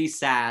couldn't be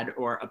sad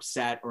or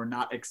upset or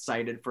not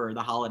excited for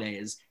the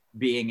holidays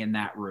being in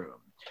that room.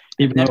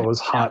 Even though it was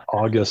hot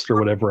August or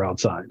whatever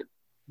outside.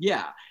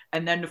 Yeah.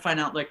 And then to find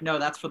out like, no,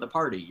 that's for the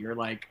party. You're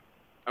like,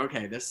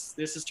 okay, this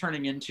is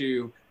turning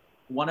into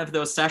one of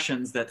those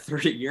sessions that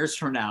 30 years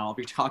from now I'll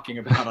be talking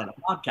about on a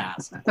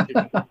podcast.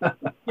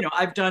 You know,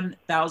 I've done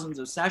thousands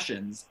of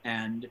sessions,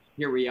 and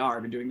here we are.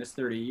 I've been doing this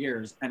 30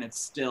 years, and it's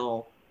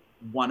still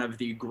one of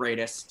the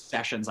greatest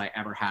sessions I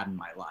ever had in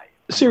my life.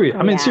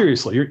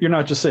 Seriously, you're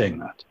not just saying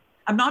that.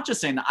 I'm not just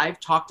saying that. I've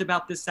talked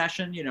about this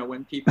session, you know,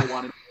 when people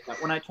want to,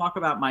 when I talk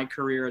about my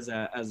career as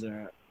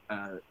a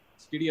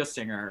studio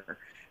singer,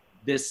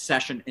 this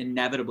session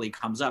inevitably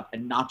comes up,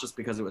 and not just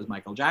because it was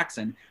Michael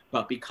Jackson,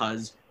 but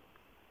because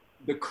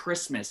the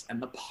Christmas and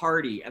the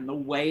party and the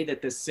way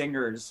that the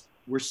singers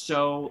were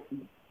so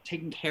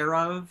taken care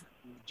of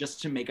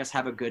just to make us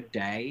have a good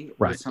day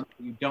was something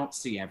you don't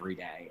see every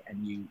day,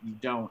 and you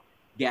don't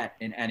get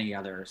in any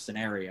other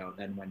scenario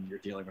than when you're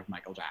dealing with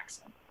Michael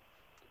Jackson.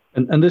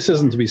 And this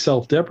isn't to be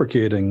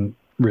self-deprecating,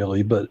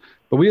 really, but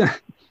we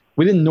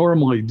didn't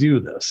normally do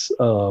this.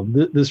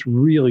 This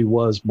really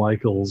was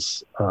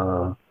Michael's.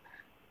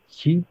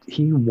 He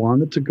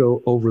wanted to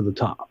go over the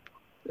top.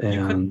 And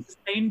you couldn't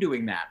sustain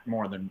doing that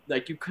more than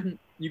like you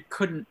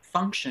couldn't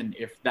function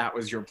if that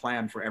was your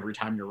plan for every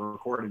time you're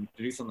recording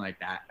to do something like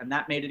that. And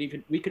that made it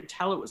even, we could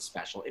tell it was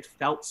special. It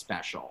felt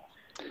special,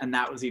 and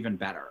that was even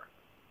better.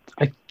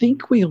 I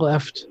think we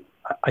left.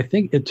 I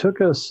think it took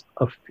us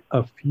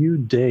a few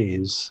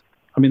days.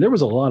 I mean, there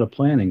was a lot of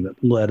planning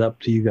that led up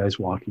to you guys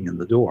walking in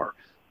the door.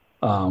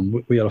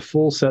 We had a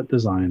full set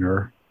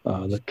designer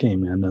that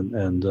came in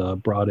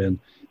and brought in.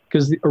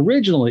 Because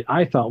originally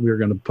I thought we were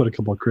going to put a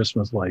couple of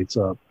Christmas lights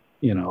up,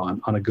 you know,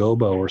 on a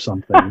gobo or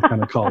something, and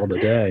kind of call it a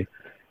day.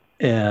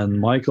 And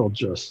Michael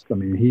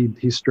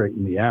he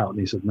straightened me out, and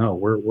he said, no,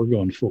 we're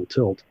going full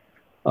tilt.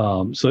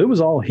 So it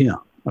was all him.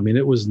 I mean,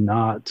 it was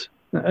not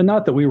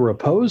that we were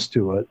opposed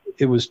to it.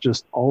 It was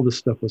just all this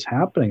stuff was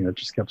happening. It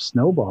just kept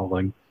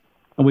snowballing.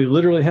 And we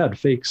literally had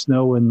fake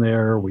snow in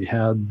there. We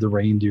had the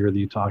reindeer that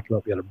you talked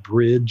about. We had a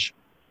bridge.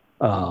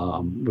 We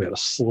had a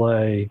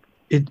sleigh.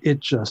 It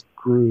just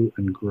grew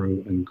and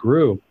grew and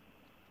grew.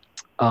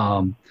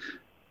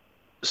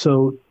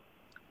 So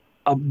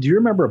do you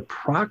remember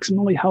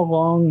approximately how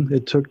long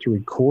it took to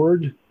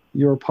record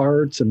your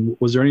parts? And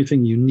was there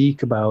anything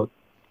unique about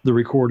the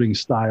recording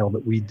style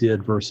that we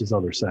did versus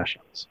other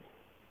sessions?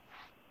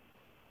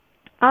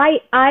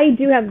 I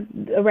do have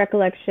a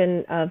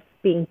recollection of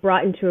being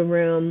brought into a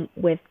room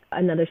with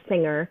another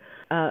singer,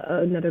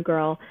 another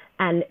girl,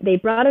 and they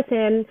brought us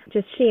in,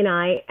 just she and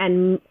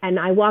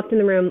I walked in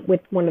the room with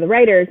one of the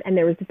writers, and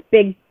there was this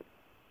big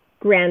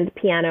grand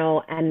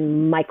piano,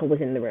 and Michael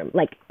was in the room,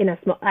 like in a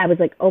small, I was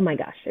like, oh my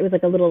gosh, it was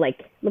like a little,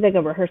 like, looked like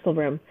a rehearsal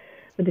room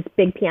with this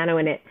big piano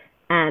in it,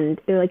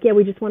 and they're like, yeah,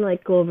 we just want to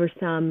like go over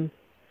some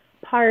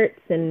parts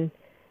and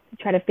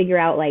try to figure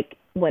out like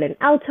what an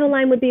alto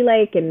line would be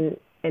like, and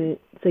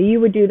so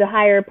you would do the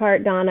higher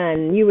part, Donna,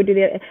 and you would do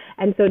the,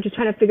 and so just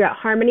trying to figure out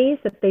harmonies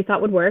that they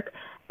thought would work.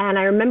 And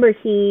I remember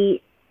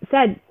he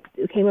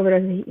came over to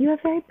us and said, you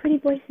have very pretty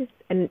voices.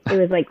 And it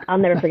was like, I'll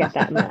never forget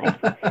that in my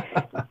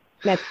life.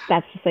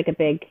 That's just like a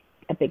big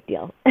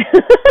deal.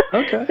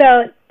 Okay.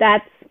 So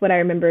that's what I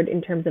remembered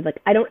in terms of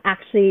like, I don't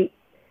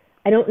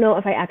know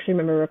if I actually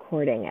remember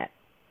recording it.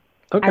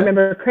 Okay. I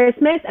remember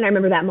Christmas, and I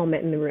remember that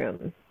moment in the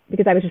room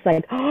because I was just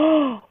like,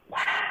 oh, wow.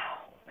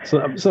 So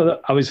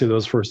obviously that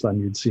was the first time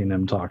you'd seen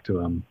him, talk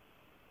to him.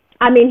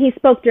 I mean, he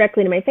spoke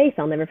directly to my face.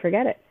 I'll never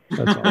forget it.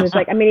 That's awesome. It was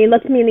like, I mean, he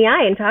looked me in the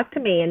eye and talked to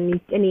me, and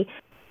he said,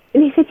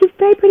 you have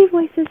very pretty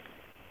voices.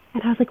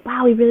 And I was like,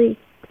 wow, he really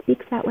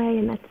speaks that way,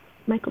 and that's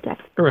Michael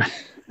Jackson. Right.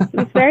 He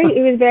was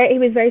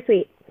very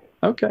sweet.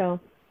 Okay. So,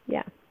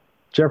 yeah.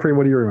 Jeffrey,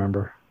 what do you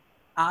remember?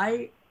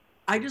 I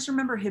just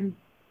remember him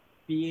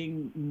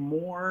being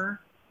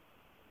more,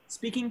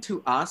 speaking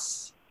to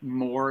us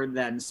more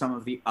than some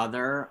of the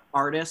other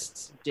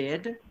artists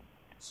did.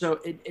 So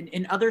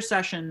in other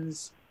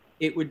sessions,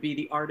 it would be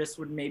the artist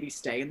would maybe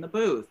stay in the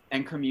booth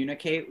and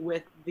communicate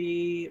with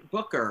the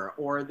booker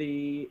or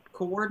the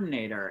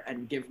coordinator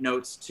and give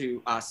notes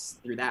to us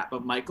through that.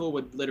 But Michael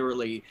would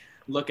literally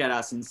look at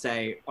us and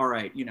say, all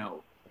right, you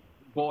know,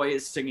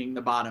 boys singing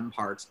the bottom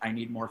parts, I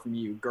need more from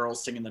you.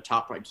 Girls singing the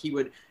top part. He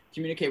would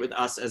communicate with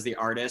us as the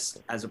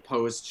artist as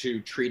opposed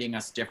to treating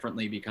us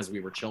differently because we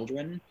were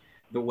children,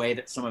 the way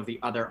that some of the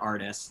other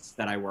artists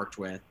that I worked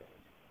with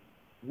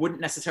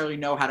wouldn't necessarily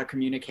know how to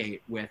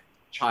communicate with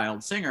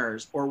child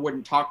singers or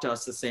wouldn't talk to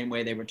us the same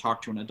way they would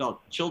talk to an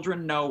adult.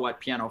 Children know what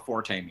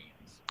pianoforte means.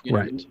 You know,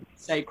 right. we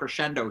say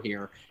crescendo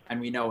here,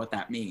 and we know what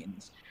that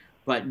means.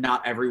 but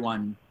not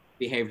everyone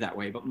behaved that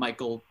way. But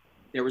Michael,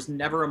 there was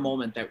never a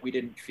moment that we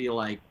didn't feel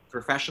like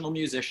professional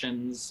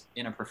musicians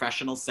in a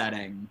professional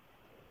setting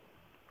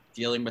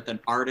dealing with an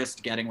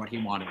artist getting what he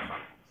wanted from us.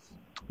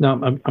 Now,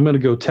 I'm going to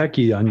go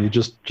techie on you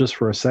just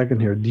for a second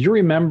here. Do you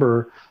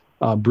remember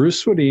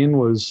Bruce Swedin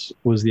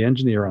was the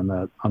engineer on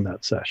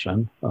that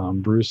session?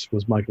 Bruce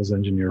was Michael's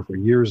engineer for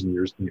years and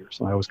years and years,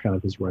 and I was kind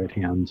of his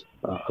right-hand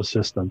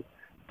assistant.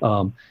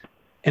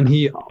 And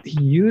he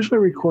usually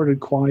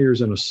recorded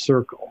choirs in a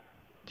circle.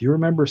 Do you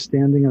remember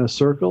standing in a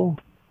circle?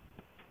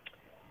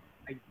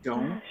 I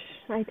don't. Gosh,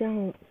 I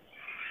don't.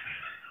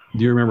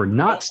 Do you remember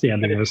not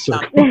standing in a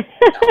circle?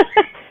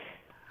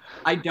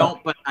 I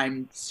don't, but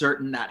I'm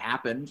certain that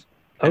happened.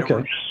 I don't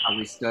remember how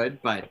we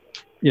stood, but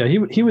yeah,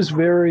 he was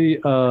very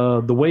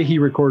the way he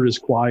recorded his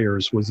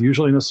choirs was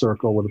usually in a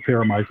circle with a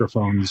pair of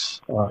microphones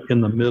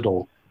in the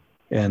middle,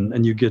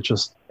 and you get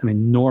just an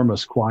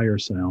enormous choir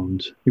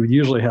sound. He would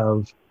usually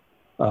have,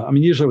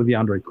 usually with the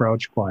Andre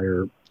Crouch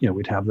choir,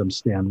 we'd have them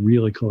stand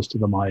really close to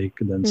the mic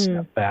and then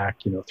step back,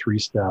 3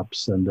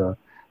 steps, and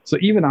so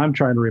even I'm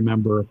trying to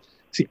remember.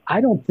 See,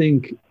 I don't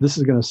think, this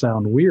is going to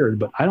sound weird,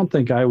 but I don't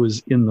think I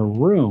was in the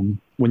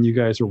room when you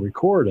guys were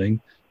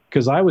recording,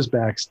 because I was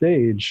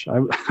backstage. I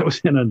was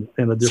in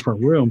a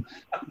different room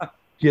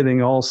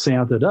getting all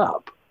santed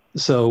up.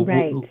 So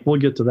right. we'll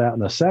get to that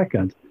in a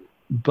second.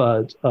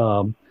 But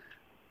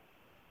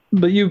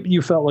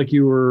you felt like it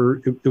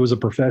was a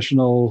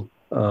professional,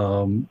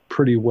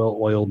 pretty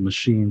well-oiled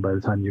machine by the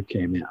time you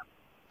came in.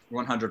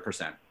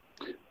 100%.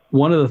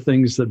 One of the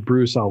things that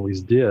Bruce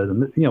always did,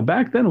 and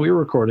back then we were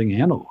recording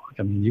analog.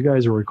 I mean, you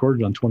guys were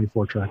recorded on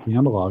 24-track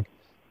analog,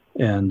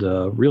 and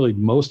really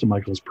most of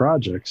Michael's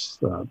projects,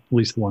 at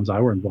least the ones I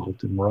were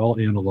involved in, were all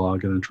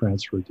analog and then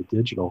transferred to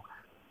digital.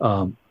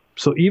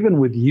 So even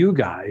with you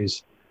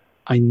guys,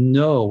 I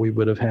know we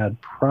would have had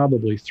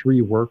probably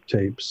 3 work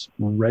tapes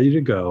ready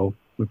to go.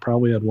 We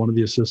probably had one of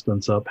the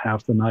assistants up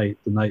half the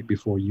night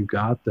before you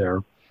got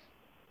there,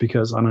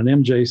 because on an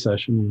MJ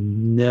session, you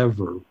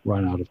never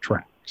run out of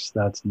tracks.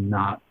 That's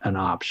not an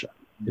option.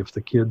 If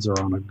the kids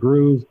are on a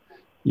groove,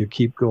 you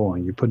keep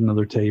going. You put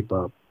another tape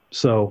up.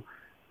 So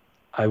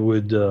I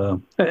would,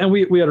 and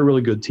we had a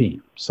really good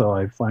team. So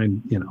I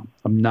find,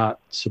 I'm not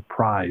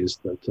surprised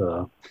that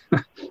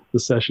the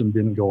session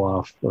didn't go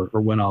off or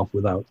went off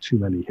without too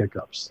many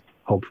hiccups,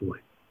 hopefully.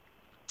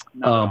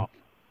 No.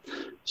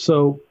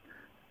 So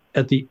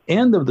at the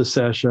end of the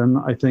session,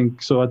 I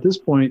think, so at this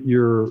point,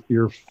 your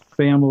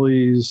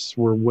families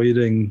were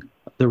waiting.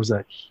 There was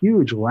that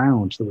huge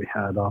lounge that we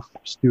had off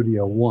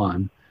Studio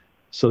One.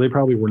 So they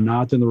probably were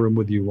not in the room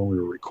with you when we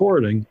were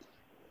recording.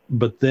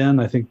 But then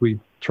I think we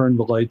turned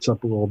the lights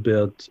up a little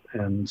bit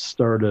and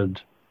started,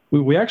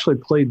 we actually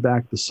played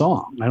back the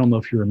song. I don't know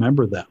if you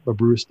remember that, but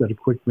Bruce did a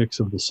quick mix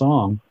of the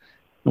song,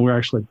 and we were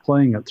actually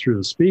playing it through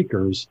the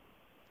speakers.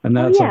 And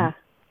that's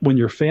when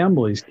your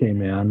families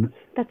came in.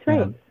 That's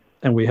right.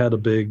 And we had a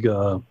big,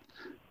 kind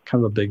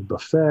of a big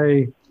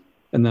buffet,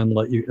 and then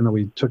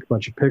we took a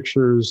bunch of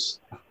pictures.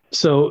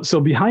 So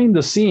behind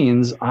the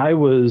scenes, I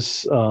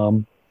was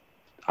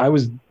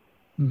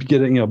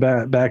getting,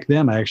 back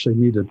then I actually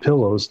needed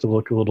pillows to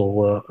look a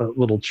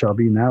little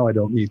chubby. Now I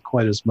don't need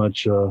quite as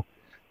much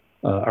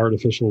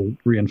artificial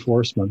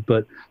reinforcement,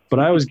 but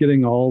I was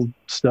getting all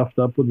stuffed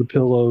up with the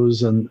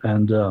pillows, and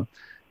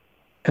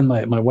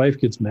my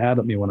wife gets mad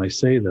at me when I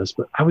say this,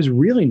 but I was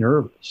really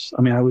nervous.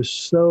 I mean, I'm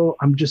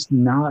just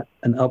not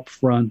an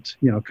upfront,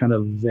 kind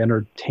of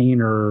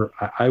entertainer.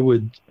 I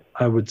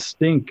would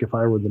stink if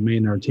I were the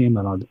main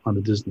entertainment on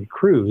a Disney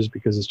cruise,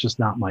 because it's just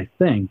not my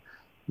thing.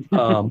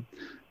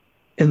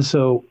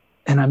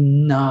 And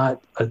I'm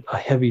not a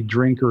heavy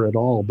drinker at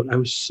all, but I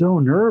was so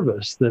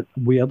nervous that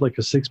we had like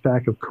a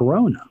 6-pack of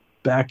Corona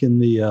back in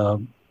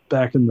the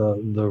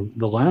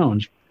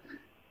lounge.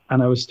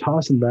 And I was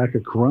tossing back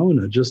a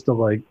Corona just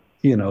to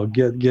get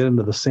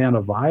into the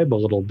Santa vibe a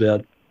little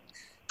bit.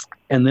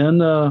 And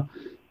then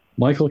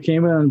Michael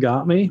came in and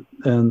got me,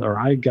 or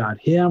I got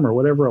him, or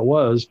whatever it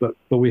was. But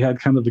we had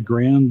kind of the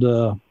grand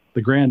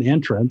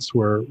entrance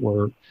where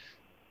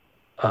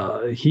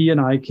he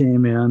and I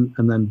came in,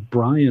 and then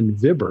Brian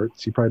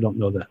Vibberts, you probably don't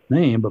know that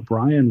name, but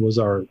Brian was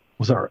our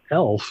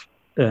elf,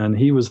 and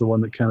he was the one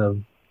that kind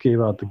of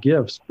gave out the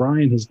gifts.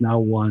 Brian has now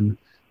won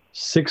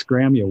 6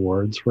 Grammy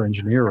Awards for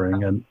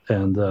engineering,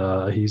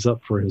 and he's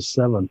up for his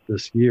 7th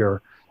this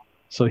year.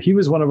 So he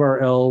was one of our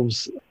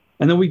elves.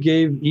 And then we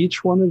gave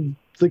each one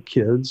of the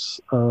kids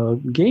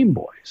Game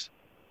Boys.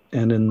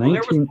 And in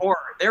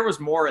there was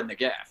more in the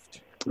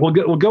gift. Well,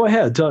 go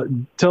ahead.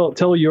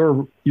 Tell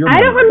your.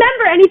 I don't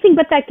remember anything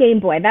but that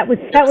Game Boy. That was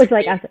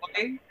like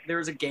awesome. There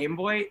was a Game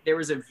Boy. There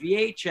was a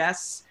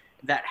VHS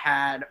that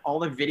had all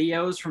the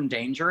videos from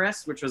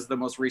Dangerous, which was the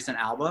most recent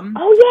album.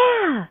 Oh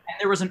yeah. And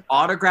there was an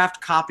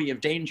autographed copy of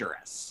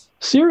Dangerous.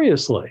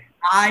 Seriously?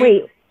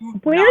 Wait,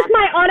 where's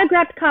my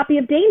autographed copy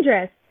of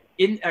Dangerous?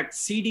 In a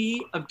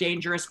CD of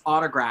Dangerous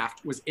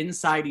autographed was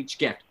inside each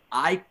gift.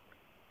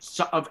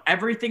 Of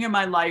everything in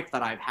my life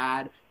that I've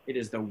had, It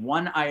is the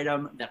one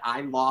item that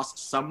I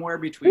lost somewhere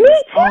between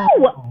Me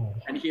too.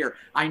 and here.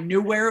 I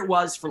knew where it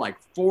was for like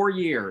 4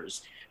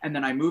 years, and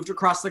then I moved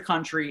across the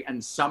country,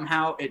 and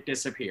somehow it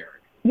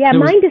disappeared. Yeah,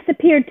 mine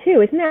disappeared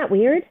too. Isn't that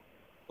weird?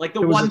 Like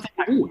the one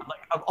thing,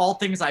 of all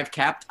things I've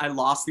kept, I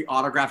lost the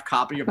autographed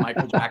copy of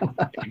Michael Jackson's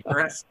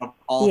Dangerous of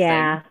all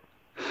things.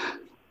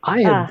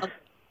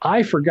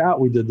 I forgot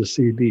we did the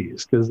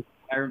CDs because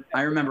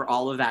I remember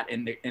all of that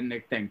in the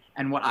thing.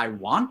 And what I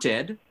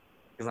wanted,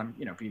 because I'm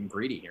being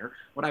greedy here,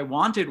 what I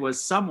wanted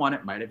was someone,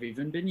 it might have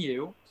even been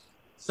you,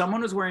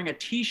 someone was wearing a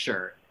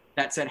T-shirt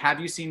that said, "Have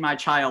you seen my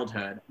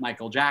childhood,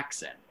 Michael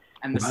Jackson?"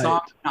 And the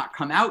song had not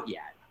come out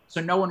yet, so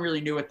no one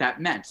really knew what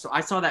that meant. So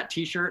I saw that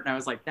T-shirt and I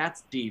was like,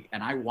 "That's deep,"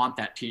 and I want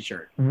that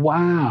T-shirt.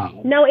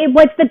 Wow. No, it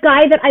was the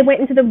guy that I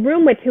went into the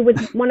room with, who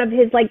was one of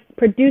his like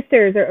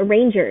producers or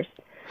arrangers,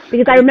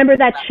 because I remember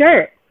that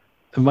shirt.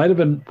 It might have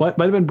been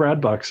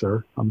Brad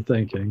Buxer, I'm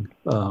thinking.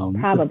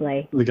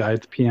 Probably the guy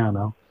at the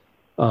piano.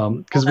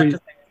 Because of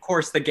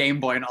course, the Game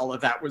Boy and all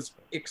of that was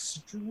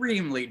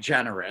extremely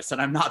generous,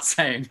 and I'm not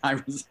saying I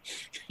was,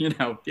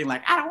 being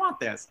like, I don't want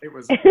this. It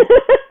was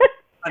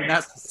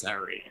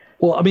unnecessary.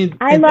 Well, I mean,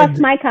 I lost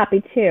my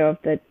copy too of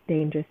the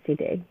Dangerous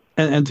CD.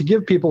 And to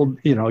give people,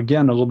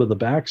 again, a little bit of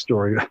the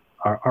backstory,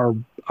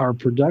 our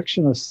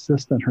production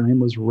assistant, her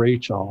name was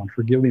Rachel, and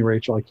forgive me,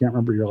 Rachel, I can't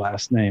remember your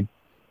last name,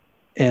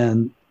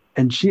 and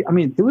she, I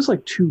mean, it was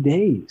like 2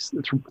 days,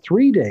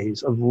 3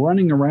 days of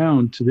running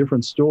around to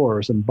different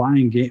stores and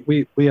buying game.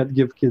 We had to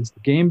give kids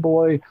the Game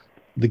Boy,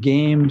 the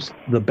games,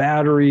 the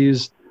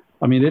batteries.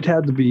 I mean, it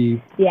had to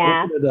be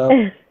open it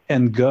up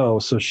and go.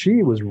 So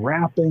she was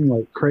rapping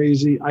like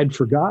crazy. I'd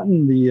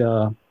forgotten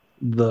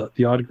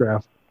the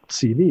autographed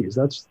CDs.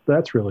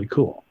 That's really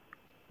cool.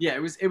 Yeah,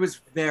 it was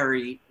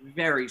very,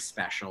 very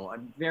special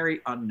and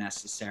very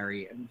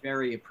unnecessary and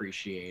very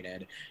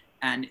appreciated.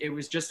 And it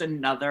was just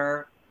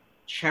another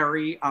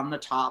cherry on the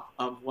top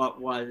of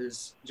what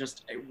was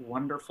just a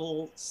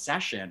wonderful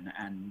session,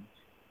 and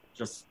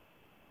just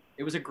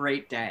it was a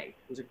great day.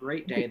 It was a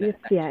great day.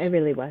 It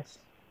really was.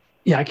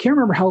 Yeah, I can't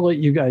remember how late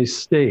you guys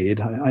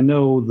stayed. I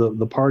know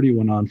the party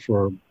went on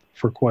for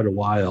quite a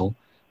while,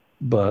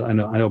 but I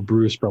know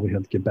Bruce probably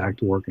had to get back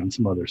to work on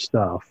some other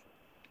stuff.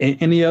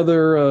 Any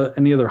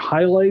other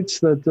highlights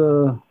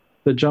that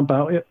jump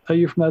out at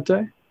you from that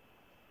day?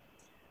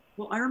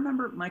 Well, I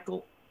remember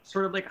Michael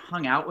sort of like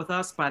hung out with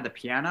us by the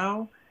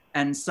piano,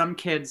 and some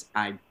kids,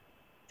 I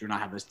do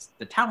not have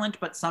the talent,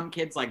 but some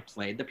kids like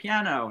played the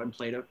piano and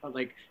played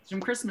like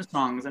some Christmas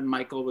songs, and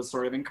Michael was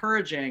sort of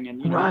encouraging,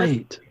 and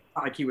right,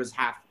 like he was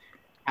half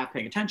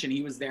paying attention.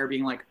 He was there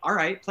being like, "All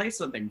right, play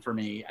something for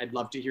me. I'd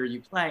love to hear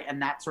you play,"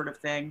 and that sort of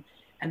thing.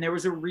 And there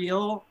was a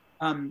real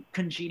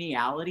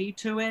congeniality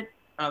to it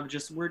of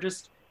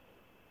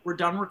we're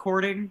done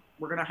recording.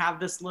 We're going to have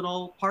this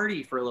little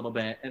party for a little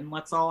bit, and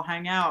let's all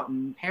hang out.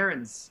 And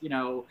parents,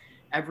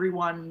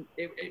 everyone,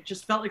 it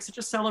just felt like such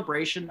a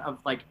celebration of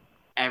like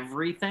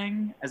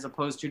everything, as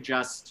opposed to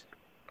just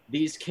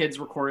these kids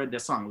recorded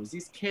this song. It was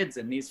these kids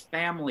and these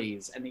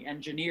families and the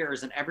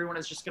engineers, and everyone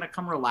is just going to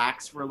come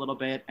relax for a little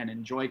bit and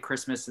enjoy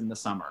Christmas in the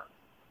summer.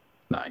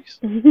 Nice.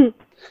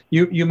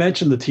 You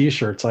mentioned the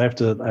T-shirts. I have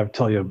to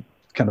tell you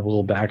kind of a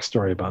little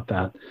backstory about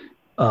that.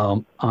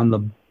 On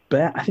the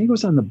I think it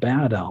was on the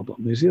Bad album.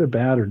 It was either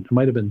Bad or it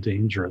might have been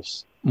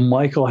Dangerous.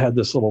 Michael had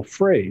this little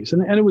phrase,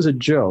 and it was a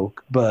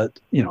joke, but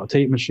a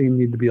tape machine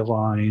needed to be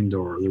aligned,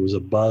 or there was a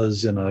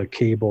buzz in a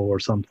cable or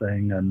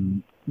something,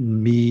 and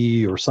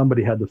me or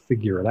somebody had to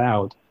figure it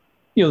out.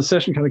 The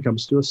session kind of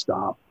comes to a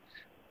stop,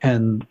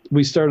 and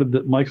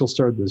Michael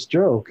started this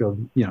joke of,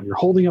 you're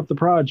holding up the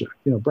project,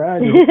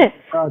 Brad, you're holding up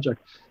the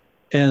project.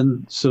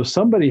 And so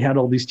somebody had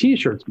all these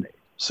T-shirts made.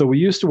 So we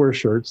used to wear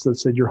shirts that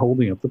said, "You're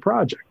holding up the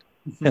project."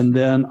 And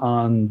then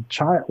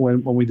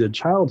when we did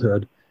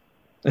Childhood,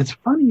 it's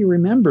funny you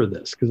remember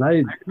this, because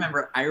I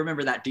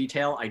remember that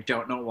detail. I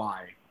don't know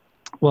why.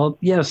 Well,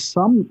 yes,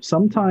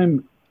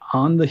 sometime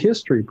on the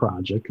History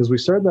Project, because we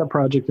started that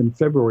project in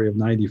February of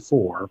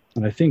 '94,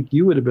 and I think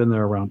you would have been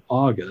there around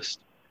August.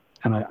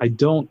 And I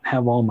don't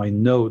have all my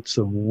notes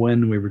of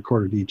when we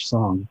recorded each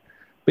song,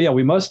 but yeah,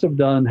 we must have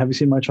done "Have You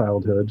Seen My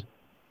Childhood?"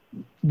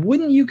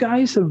 Wouldn't you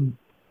guys have?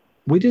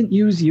 We didn't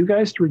use you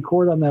guys to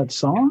record on that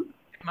song?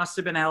 It must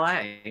have been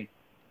LA.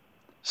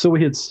 So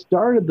we had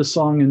started the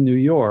song in New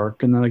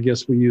York, and then I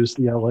guess we used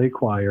the LA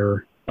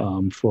choir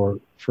for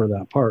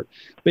that part.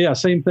 But yeah,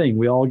 same thing.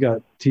 We all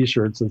got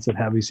T-shirts that said,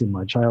 "Have You Seen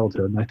My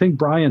Childhood?" And I think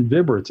Brian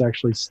Viberts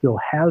actually still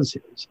has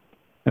his,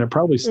 and it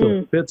probably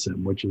still fits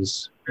him, which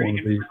is one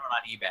of the.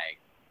 On eBay.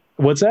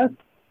 What's that?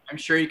 I'm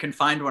sure you can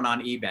find one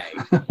on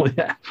eBay. Well,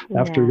 yeah.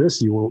 After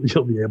this, you'll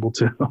be able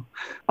to.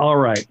 All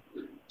right.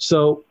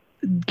 So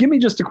give me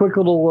just a quick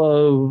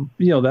little,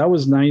 that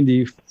was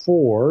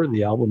 '94.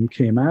 The album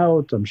came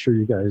out. I'm sure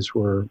you guys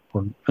were,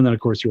 and then of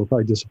course you were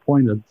probably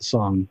disappointed the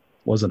song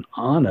wasn't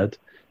on it.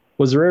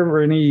 Was there ever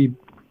any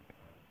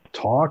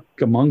talk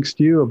amongst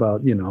you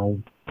about,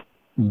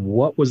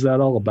 what was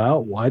that all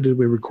about? Why did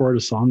we record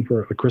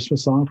a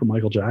Christmas song for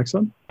Michael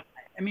Jackson?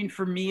 I mean,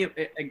 for me,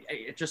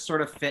 it just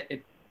sort of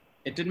fit.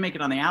 it didn't make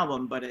it on the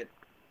album, but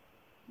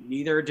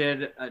neither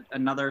did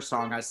another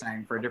song I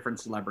sang for a different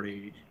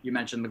celebrity. You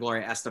mentioned the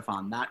Gloria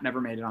Estefan. That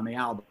never made it on the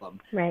album.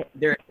 Right.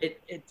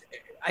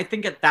 I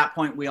think at that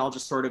point we all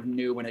just sort of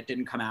knew when it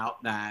didn't come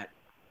out that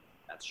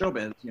that's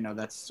showbiz.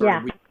 That's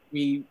sort of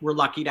we were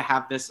lucky to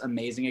have this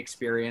amazing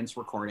experience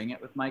recording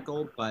it with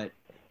Michael, but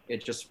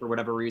it just for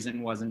whatever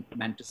reason wasn't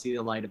meant to see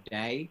the light of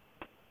day.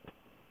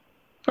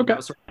 Okay. That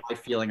was sort of my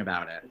feeling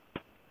about it.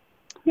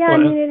 Yeah,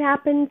 Well, it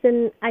happens,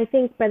 and I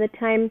think by the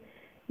time,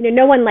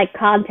 no one like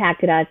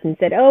contacted us and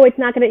said, "Oh, it's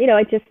not gonna,"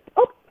 it just,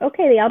 "Oh,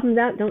 okay, the album's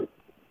out.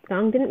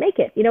 Song didn't make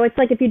it." It's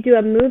like if you do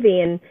a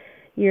movie and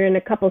you're in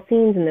a couple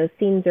scenes and those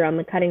scenes are on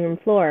the cutting room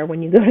floor.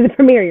 When you go to the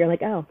premiere, you're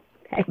like, "Oh,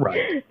 okay."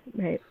 Right.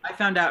 Right. I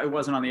found out it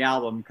wasn't on the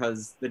album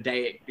because the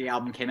day the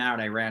album came out,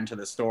 I ran to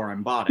the store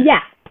and bought it.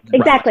 Yeah,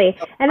 exactly.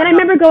 And then I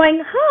remember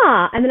going,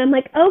 "Huh," and then I'm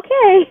like,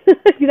 "Okay,"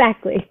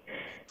 exactly.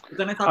 But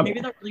then I thought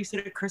maybe they'll release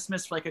it at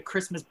Christmas for like a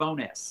Christmas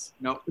bonus.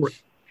 Nope.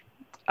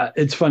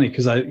 It's funny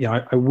because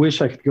I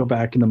wish I could go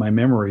back into my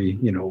memory,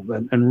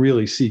 and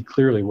really see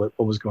clearly what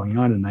was going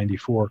on in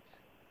 '94.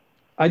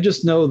 I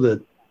just know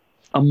that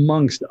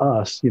amongst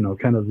us,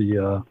 kind of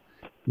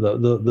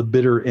the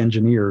bitter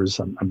engineers,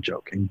 I'm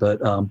joking,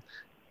 but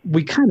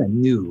we kind of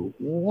knew,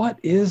 what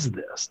is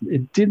this?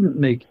 It didn't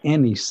make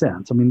any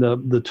sense. I mean,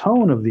 the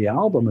tone of the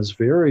album is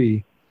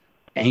very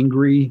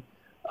angry.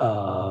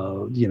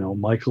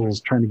 Michael's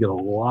trying to get a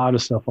lot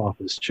of stuff off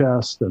his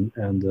chest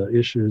and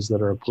issues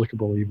that are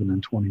applicable even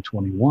in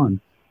 2021.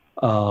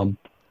 And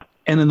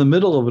in the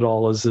middle of it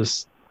all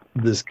is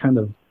this kind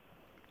of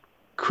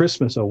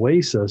Christmas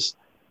oasis,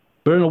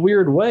 but in a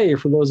weird way,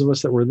 for those of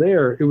us that were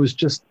there,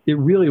 it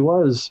really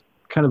was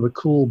kind of a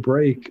cool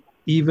break,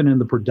 even in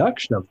the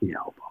production of the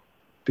album,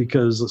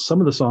 because some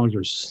of the songs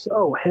are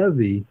so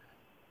heavy,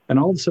 and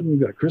all of a sudden we've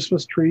got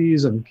Christmas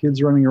trees and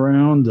kids running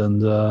around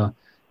and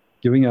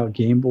giving out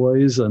Game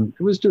Boys, and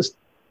it was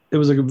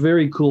a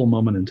very cool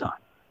moment in time.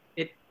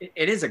 It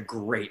is a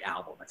great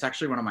album. It's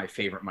actually one of my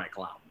favorite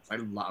Michael albums. I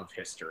love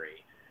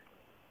History.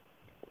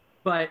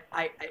 But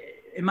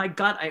in my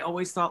gut, I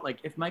always thought, like,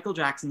 if Michael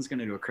Jackson's going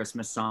to do a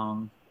Christmas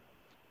song,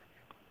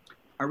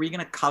 are we going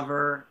to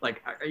cover,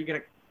 like, are you going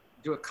to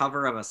do a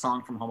cover of a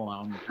song from Home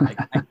Alone? Like,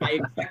 I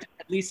expected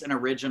at least an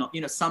original,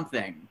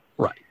 something.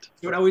 Right.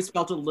 So it always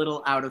felt a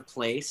little out of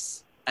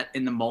place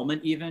in the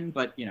moment even,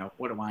 but,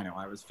 what do I know?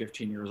 I was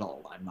 15 years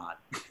old.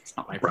 It's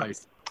not my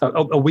place.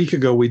 A week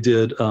ago, we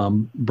did,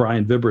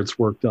 Brian Vibberts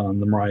worked on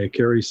the Mariah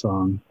Carey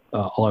song,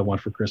 All I Want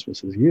for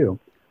Christmas Is You,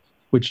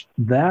 which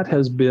that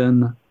has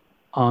been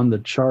on the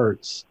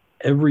charts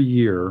every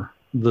year,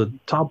 the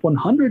top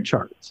 100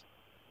 charts.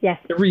 Yes.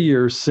 Every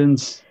year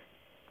since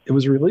it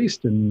was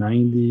released in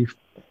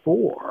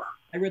 '94.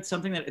 I read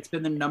something that it's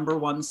been the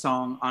 #1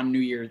 song on New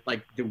Year's,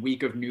 like the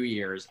week of New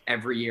Year's,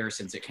 every year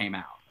since it came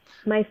out.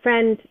 My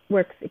friend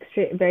works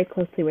very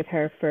closely with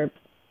her for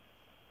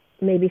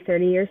maybe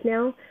 30 years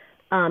now,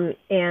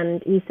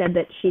 and he said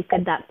that she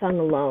said that song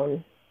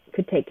alone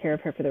could take care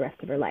of her for the rest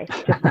of her life,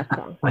 just that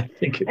song. I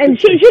think and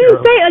she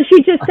didn't say it,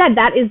 she just said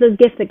that is the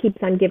gift that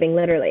keeps on giving,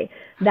 literally.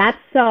 That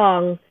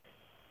song,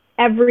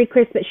 every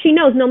Christmas, she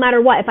knows no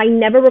matter what, if I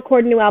never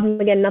record a new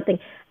album again, nothing,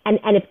 and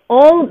if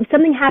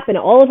something happened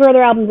to all of her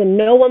other albums and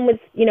no one was,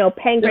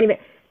 paying for any of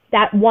it,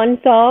 that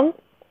one song,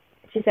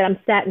 she said, I'm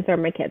set and so are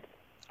my kids.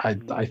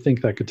 I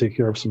think that could take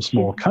care of some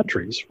small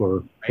countries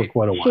for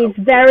quite a while. She's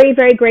very,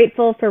 very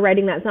grateful for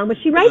writing that song, but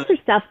she writes her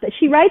stuff.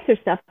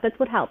 That's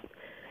what helps.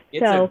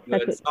 It's a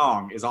good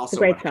song. Is also a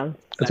great song.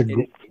 It's a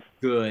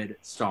good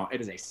song. It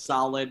is a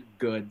solid,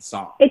 good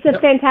song. It's a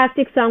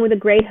fantastic song with a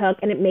great hook,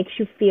 and it makes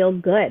you feel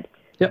good.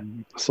 Yep,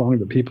 a song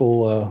that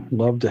people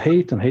love to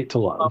hate and hate to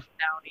love.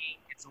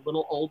 It's a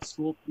little old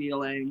school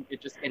feeling.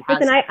 It has.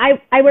 Listen,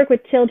 I work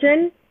with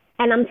children,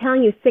 and I'm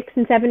telling you, 6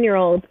 and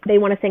 7-year-olds, they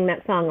want to sing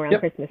that song around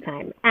Christmas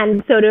time.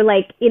 And so to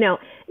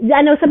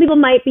I know some people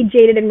might be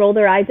jaded and roll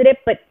their eyes at it,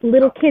 but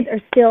little kids are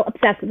still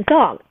obsessed with the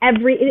song.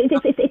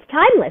 It's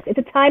timeless. It's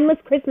a timeless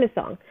Christmas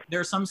song. There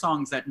are some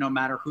songs that no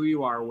matter who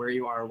you are, where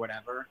you are,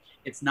 whatever,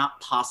 it's not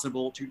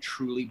possible to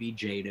truly be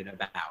jaded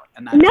about.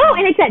 And and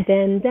it's that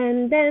dun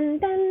dun dun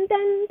dun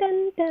dun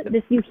dun dun.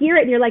 This, you hear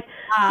it and you're like,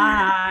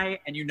 hi,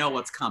 and you know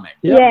what's coming.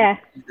 Yep. Yeah.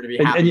 You're gonna be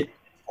happy.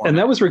 And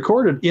that was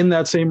recorded in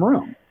that same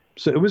room.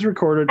 So it was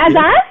recorded as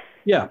us?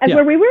 Yeah. As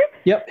where we were?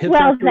 Yep. Hit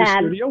Factory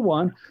Studio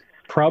One,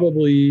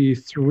 probably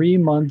 2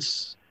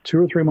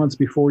 or 3 months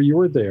before you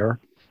were there.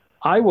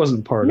 I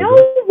wasn't part of it. No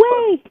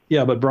way.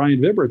 Yeah, but Brian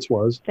Vibberts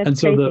was. That's and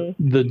so crazy.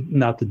 the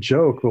not the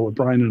joke, but what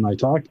Brian and I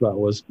talked about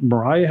was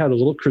Mariah had a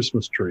little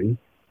Christmas tree.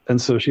 And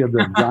so she had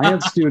the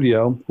giant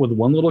studio with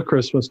one little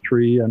Christmas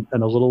tree and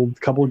a little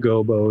couple of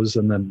gobos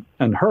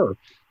and her.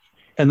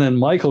 And then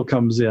Michael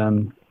comes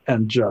in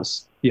and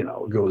just,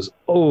 goes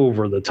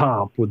over the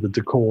top with the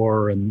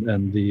decor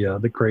and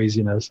the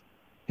craziness.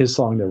 His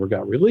song never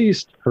got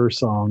released. Her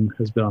song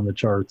has been on the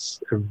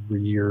charts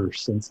every year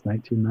since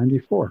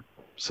 1994.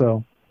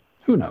 So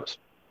who knows?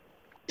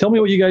 Tell me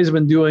what you guys have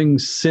been doing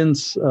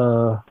since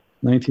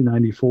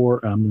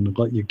 1994. I'm going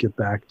to let you get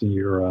back to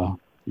your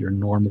your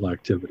normal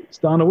activities.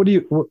 Donna, what have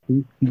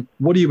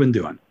you been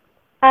doing?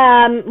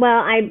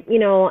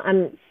 Well,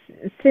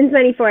 since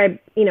 '94,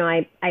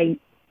 I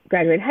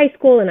graduated high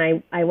school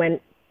and I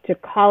went to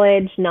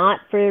college, not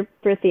for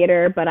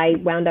theater, but I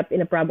wound up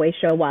in a Broadway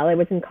show while I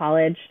was in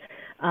college,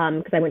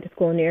 because I went to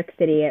school in New York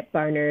City at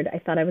Barnard. I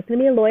thought I was going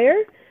to be a lawyer,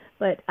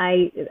 but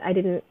I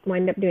didn't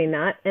wind up doing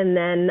that. And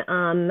then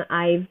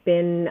I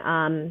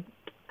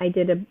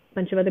did a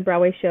bunch of other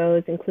Broadway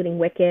shows, including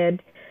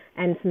Wicked,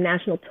 and some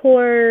national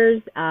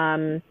tours,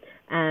 and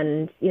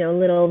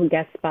little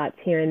guest spots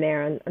here and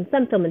there on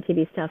some film and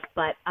TV stuff.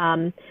 But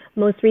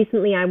most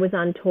recently, I was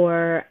on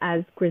tour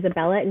as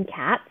Grizabella in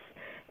Cats,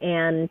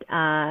 and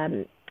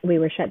we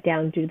were shut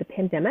down due to the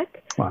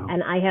pandemic. Wow.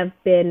 And I have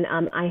been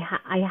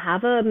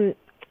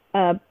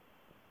I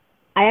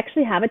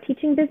actually have a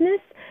teaching business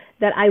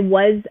that I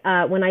was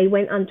when I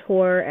went on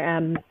tour,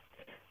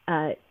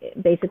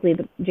 basically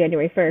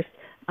January 1st.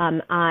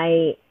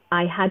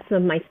 I had some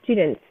of my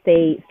students,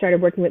 they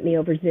started working with me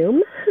over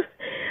Zoom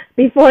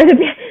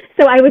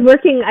so I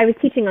was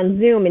teaching on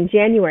Zoom in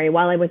January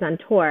while I was on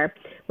tour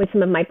with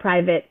some of my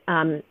private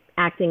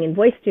acting and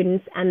voice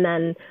students, and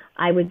then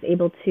I was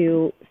able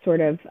to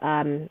sort of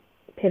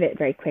pivot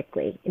very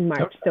quickly in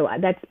March. So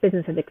that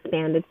business has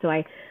expanded. So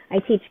I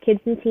teach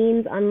kids and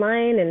teens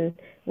online, and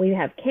we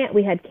had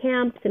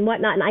camps and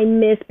whatnot. And I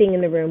miss being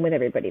in the room with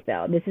everybody,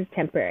 though. This is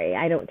temporary.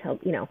 I don't tell,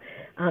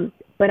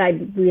 but I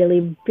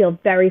really feel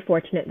very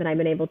fortunate that I've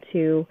been able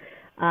to,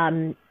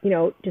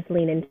 just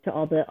lean into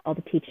all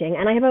the teaching.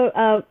 And I have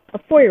a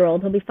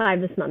 4-year-old. He'll be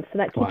 5 this month. So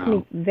that keeps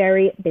me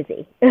very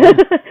busy.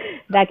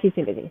 That keeps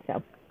me busy.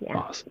 So, yeah.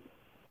 Awesome.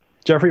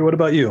 Jeffrey, what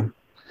about you?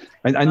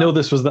 I know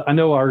I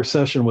know our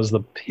session was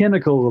the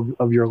pinnacle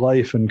of your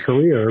life and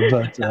career,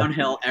 but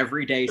downhill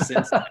every day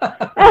since.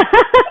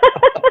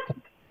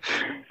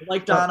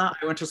 Like Donna,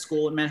 I went to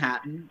school in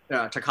Manhattan,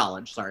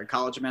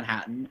 college in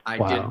Manhattan. I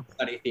did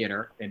study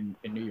theater in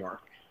New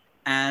York.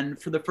 And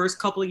for the first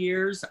couple of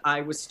years,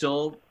 I was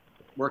still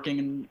working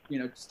and,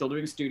 still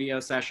doing studio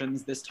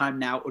sessions. This time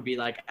now it would be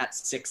like at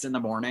 6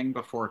 a.m.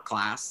 before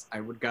class, I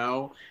would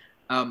go.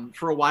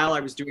 For a while, I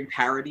was doing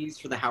parodies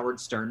for the Howard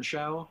Stern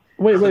show.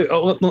 Wait.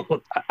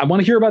 I want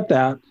to hear about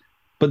that.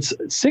 But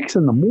 6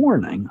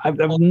 a.m.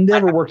 I've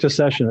never worked a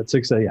session at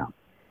 6 a.m.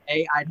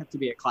 I'd have to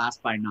be at class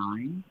by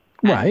 9.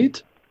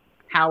 Right.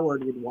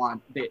 Howard would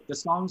want the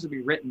songs would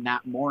be written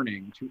that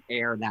morning to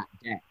air that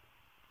day.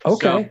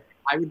 Okay. So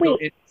I would go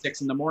in at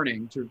 6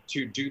 a.m.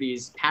 to do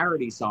these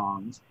parody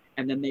songs,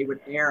 and then they would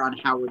air on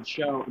Howard's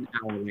show an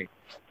hour later.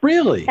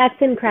 Really?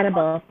 That's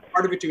incredible.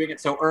 Part of it doing it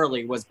so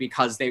early was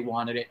because they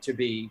wanted it to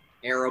be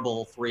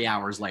airable 3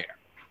 hours later.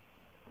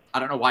 I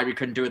don't know why we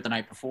couldn't do it the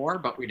night before,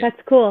 but we did.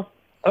 That's cool.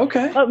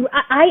 Okay.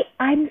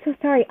 I'm so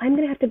sorry. I'm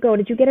going to have to go.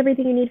 Did you get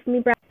everything you need from me,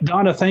 Brad?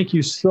 Donna, thank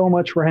you so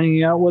much for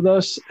hanging out with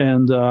us,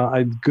 and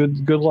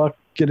good luck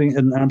getting.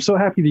 And I'm so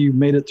happy that you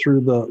made it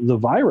through the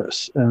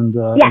virus, and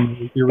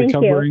you're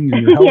recovering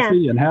and you're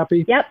healthy and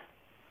happy. Yep.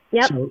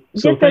 So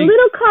just a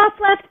little cough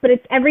left, but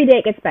it's every day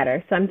it gets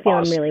better. So I'm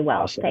feeling really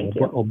well. Awesome. Thank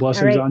you. Well,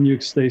 blessings on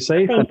you. Stay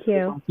safe. Thank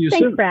you. Thanks,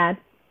 soon. Brad.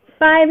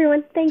 Bye,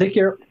 everyone. Take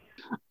care.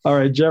 All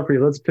right, Jeffrey,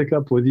 let's pick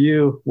up with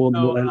you.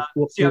 We'll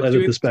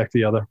edit this back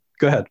together.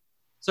 Go ahead.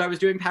 So I was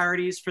doing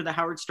parodies for the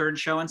Howard Stern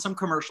show and some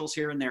commercials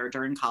here and there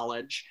during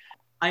college.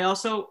 I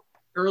also,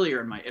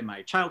 earlier in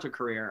my childhood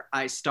career,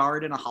 I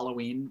starred in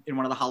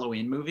one of the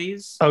Halloween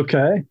movies.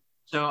 Okay.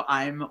 So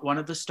I'm one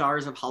of the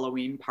stars of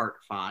Halloween Part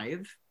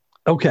 5.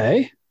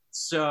 Okay.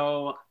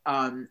 So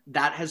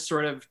that has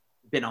sort of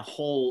been a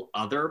whole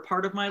other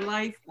part of my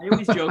life. I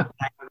always joke that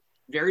I have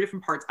very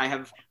different parts. I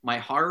have my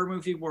horror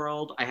movie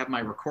world, I have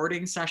my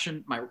recording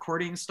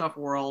stuff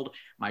world,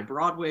 my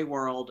Broadway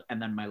world,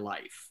 and then my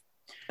life.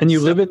 And you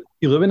live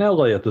in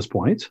LA at this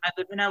point? I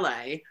live in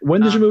LA.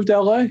 When did you move to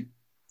LA?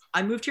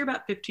 I moved here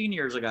about 15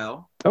 years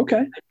ago. Okay.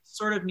 I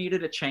sort of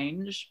needed a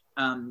change.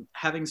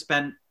 Having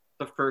spent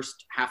the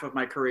first half of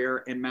my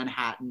career in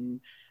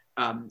Manhattan,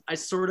 one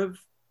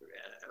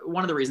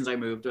of the reasons I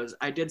moved was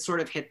I did sort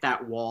of hit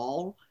that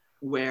wall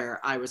where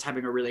I was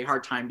having a really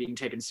hard time being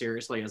taken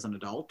seriously as an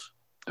adult.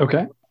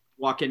 Okay.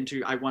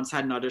 I once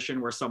had an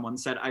audition where someone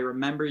said, "I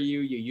remember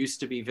you used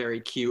to be very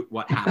cute.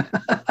 What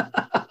happened?"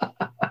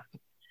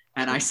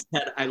 And I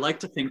said, "I like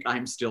to think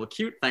I'm still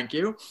cute. Thank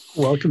you."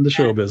 Welcome to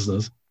show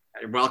business.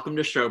 Welcome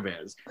to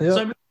showbiz. Yep. So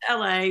I moved to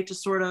LA to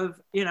sort of,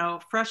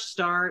 fresh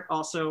start.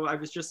 Also, it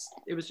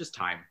was just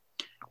time.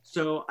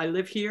 So I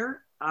live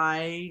here.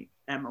 I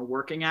am a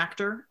working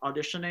actor,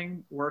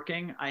 auditioning,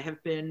 working. I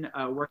have been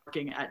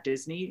working at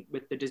Disney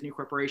with the Disney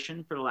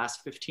Corporation for the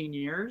last 15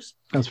 years.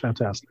 That's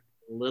fantastic.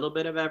 A little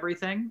bit of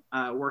everything.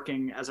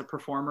 Working as a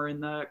performer in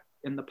the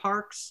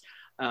parks.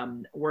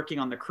 Working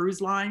on the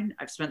cruise line.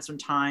 I've spent some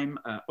time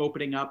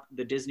opening up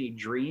the Disney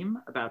Dream.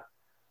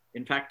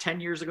 In fact, 10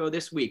 years ago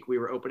this week, we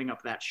were opening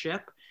up that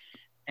ship,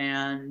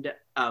 and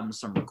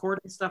some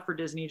recording stuff for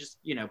Disney. Just,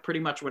 pretty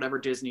much whatever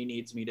Disney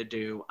needs me to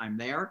do, I'm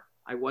there.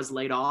 I was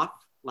laid off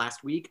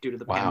last week due to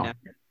the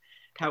pandemic.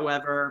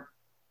 However,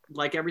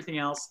 like everything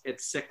else,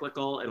 it's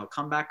cyclical. It'll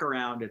come back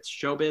around. It's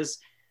showbiz.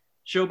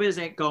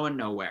 showbiz ain't going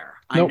nowhere.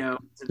 Nope. I know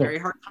it's a very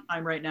hard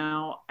time right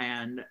now,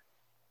 and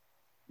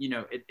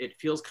it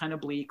feels kind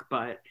of bleak,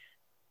 but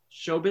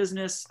show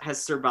business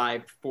has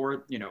survived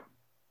for,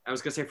 I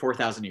was gonna say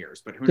 4,000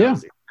 years, but who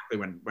knows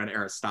exactly when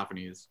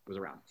Aristophanes was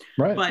around.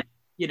 Right. But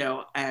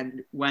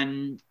and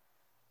when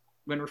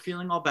we're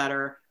feeling all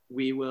better,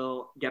 we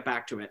will get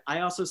back to it. I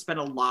also spend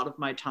a lot of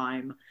my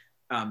time.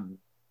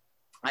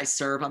 I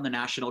serve on the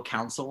National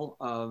Council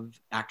of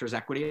Actors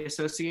Equity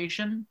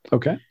Association.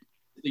 Okay.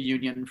 The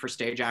union for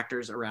stage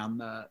actors around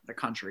the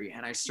country,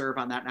 and I serve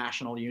on that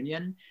national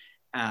union.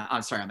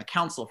 On the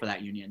council for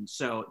that union.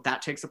 So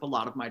that takes up a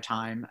lot of my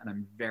time, and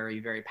I'm very,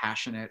 very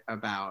passionate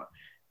about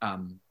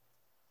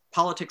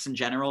politics in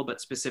general,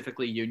 but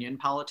specifically union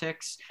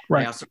politics.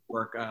 Right. I also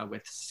work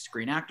with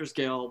Screen Actors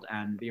Guild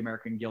and the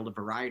American Guild of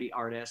Variety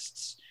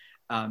Artists.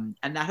 And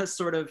that has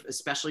sort of,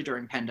 especially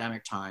during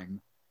pandemic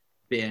time,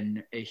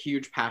 been a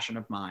huge passion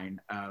of mine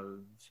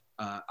of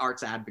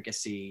arts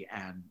advocacy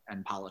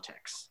and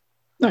politics.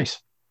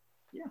 Nice.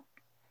 Yeah.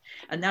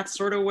 And that's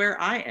sort of where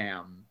I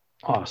am.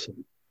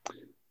 Awesome.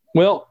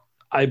 Well,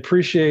 I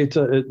appreciate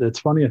it. It's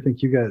funny. I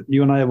think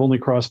you and I have only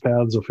crossed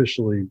paths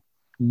officially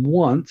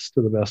once,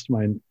 to the best of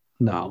my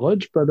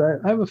knowledge, but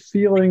I have a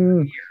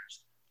feeling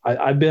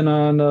I've been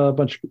on a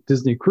bunch of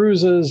Disney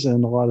cruises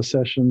and a lot of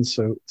sessions.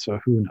 So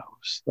who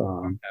knows?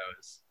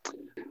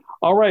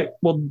 All right.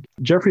 Well,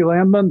 Jeffrey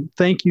Landman,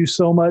 thank you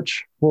so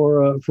much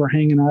for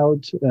hanging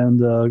out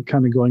and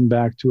kind of going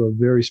back to a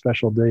very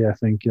special day, I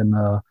think, in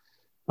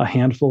a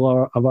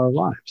handful of our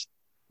lives.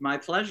 My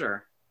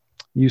pleasure.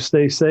 You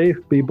stay safe,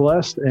 be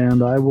blessed,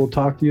 and I will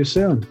talk to you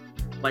soon.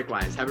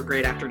 Likewise. Have a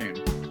great afternoon.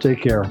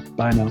 Take care.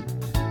 Bye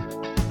now.